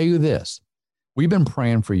will tell you this. We've been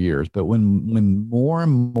praying for years, but when more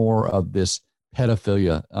and more of this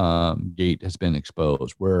pedophilia gate has been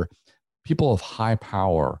exposed, where people of high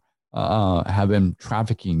power have been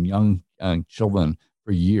trafficking young children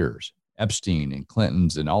for years, Epstein and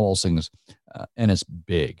Clintons and all those things, and it's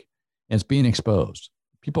big. And it's being exposed.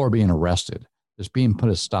 People are being arrested. There's being put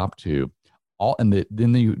a stop to.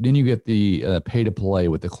 Then you get the pay to play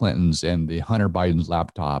with the Clintons and the Hunter Biden's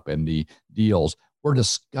laptop and the deals. We're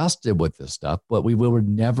disgusted with this stuff, but we would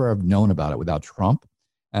never have known about it without Trump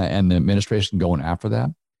and the administration going after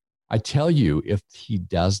that. I tell you, if he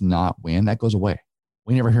does not win, that goes away.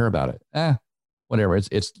 We never hear about it. Whatever.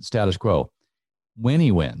 It's status quo. When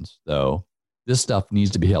he wins, though, this stuff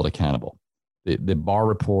needs to be held accountable. The Barr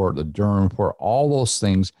report, the Durham report, all those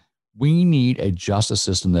things. We need a justice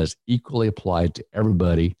system that is equally applied to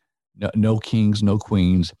everybody. No kings, no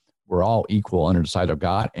queens. We're all equal under the sight of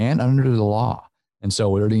God and under the law. And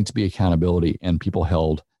so there needs to be accountability and people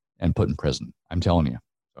held and put in prison. I'm telling you.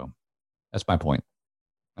 So that's my point.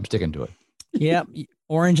 I'm sticking to it. Yep.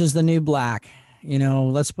 Orange is the new black.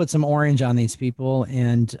 Let's put some orange on these people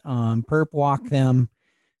and perp walk them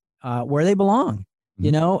where they belong,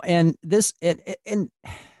 and this, and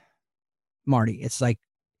Marty, it's like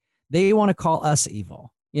they want to call us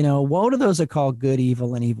evil. Woe to those that call good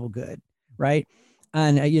evil and evil good, right?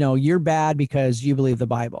 And, you're bad because you believe the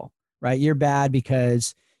Bible, right? You're bad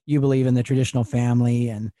because you believe in the traditional family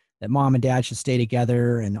and that mom and dad should stay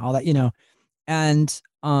together and all that, and,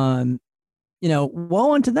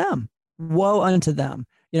 woe unto them. Woe unto them.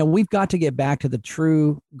 We've got to get back to the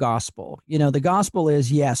true gospel. The gospel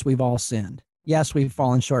is, yes, we've all sinned. Yes, we've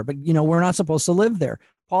fallen short, but, we're not supposed to live there.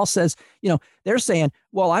 Paul says, they're saying,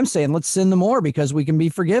 well, I'm saying let's sin the more because we can be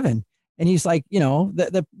forgiven. And he's like,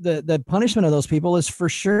 the punishment of those people is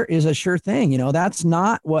a sure thing. That's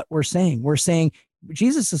not what we're saying. We're saying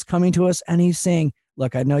Jesus is coming to us and he's saying,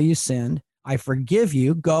 look, I know you sinned. I forgive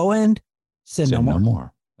you. Go and sin no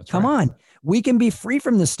more. Come on. We can be free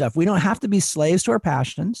from this stuff. We don't have to be slaves to our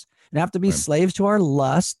passions. We don't have to be slaves to our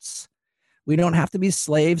lusts. We don't have to be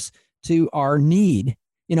slaves to our need.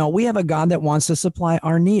 We have a God that wants to supply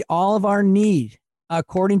our need, all of our need,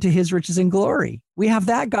 according to his riches and glory. We have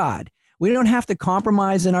that God. We don't have to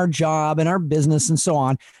compromise in our job and our business and so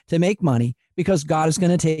on to make money because God is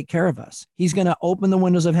going to take care of us. He's going to open the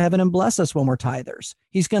windows of heaven and bless us when we're tithers.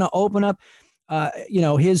 He's going to open up,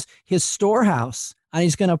 his storehouse, and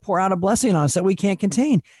he's going to pour out a blessing on us that we can't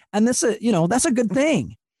contain. And this, that's a good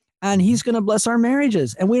thing. And he's going to bless our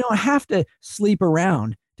marriages. And we don't have to sleep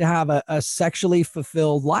around to have a sexually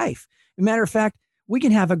fulfilled life. As a matter of fact, we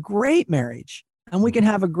can have a great marriage and we can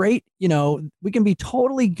have a great, we can be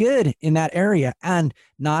totally good in that area and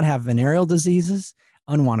not have venereal diseases,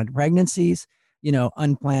 unwanted pregnancies,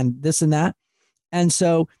 unplanned this and that. And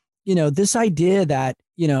so, this idea that,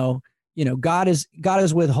 God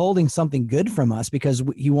is withholding something good from us because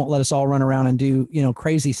he won't let us all run around and do,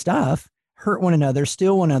 crazy stuff, hurt one another,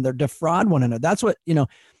 steal one another, defraud one another. That's what,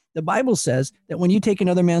 the Bible says that when you take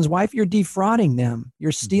another man's wife, you're defrauding them.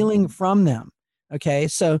 You're stealing from them. Okay.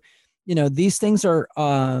 So, these things are,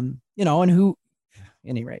 and who, at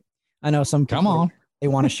any rate, I know some people, they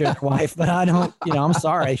want to share their wife, but I don't, I'm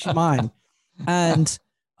sorry. She's mine. And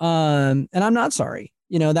I'm not sorry.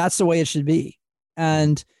 That's the way it should be.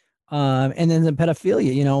 And then the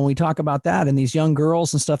pedophilia, when we talk about that and these young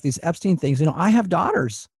girls and stuff, these Epstein things, I have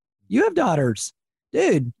daughters. You have daughters.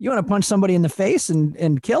 dude, you want to punch somebody in the face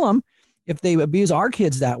and kill them if they abuse our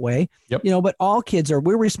kids that way, Yep. but all kids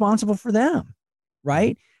we're responsible for them.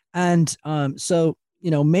 Right. And so,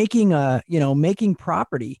 making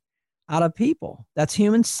property out of people, that's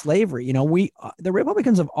human slavery. The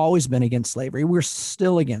Republicans have always been against slavery. We're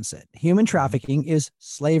still against it. Human trafficking is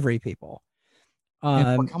slavery, people.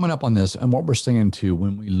 And we're coming up on this, and what we're saying too,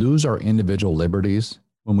 when we lose our individual liberties,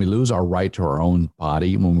 when we lose our right to our own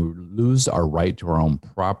body, when we lose our right to our own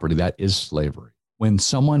property, that is slavery. When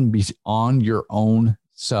someone beyond your own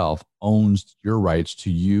self owns your rights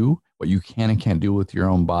to you, what you can and can't do with your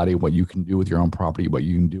own body, what you can do with your own property, what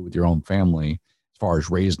you can do with your own family, as far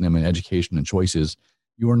as raising them in education and choices,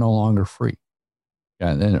 you are no longer free.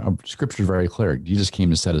 And then scripture is very clear. Jesus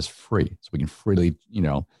came to set us free so we can freely, in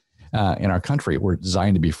our country, we're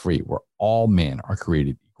designed to be free, where all men are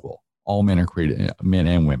created equal. All men are created, men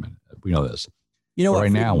and women. We know this. You know but what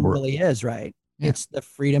right freedom now really is, right? Yeah. It's the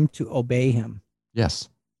freedom to obey him. Yes.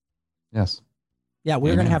 Yeah,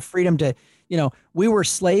 we're going to have freedom to, we were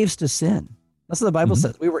slaves to sin. That's what the Bible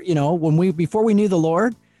says. We were, before we knew the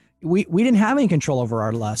Lord, we didn't have any control over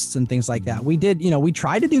our lusts and things like that. We did, we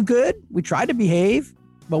tried to do good. We tried to behave,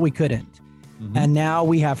 but we couldn't. And now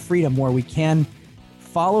we have freedom where we can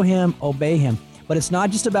follow him, obey him. But it's not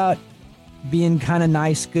just about being kind of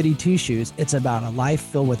nice, goody two-shoes. It's about a life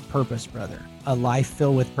filled with purpose, brother. A life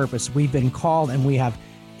filled with purpose. We've been called and we have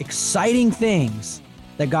exciting things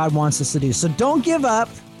that God wants us to do. So don't give up.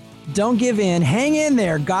 Don't give in. Hang in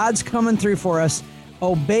there. God's coming through for us.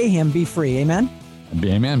 Obey him. Be free. Amen?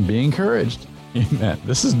 Amen. Be encouraged. Amen.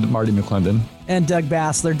 This is Marty McClendon. And Doug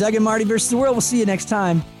Bassler. Doug and Marty versus the world. We'll see you next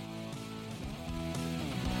time.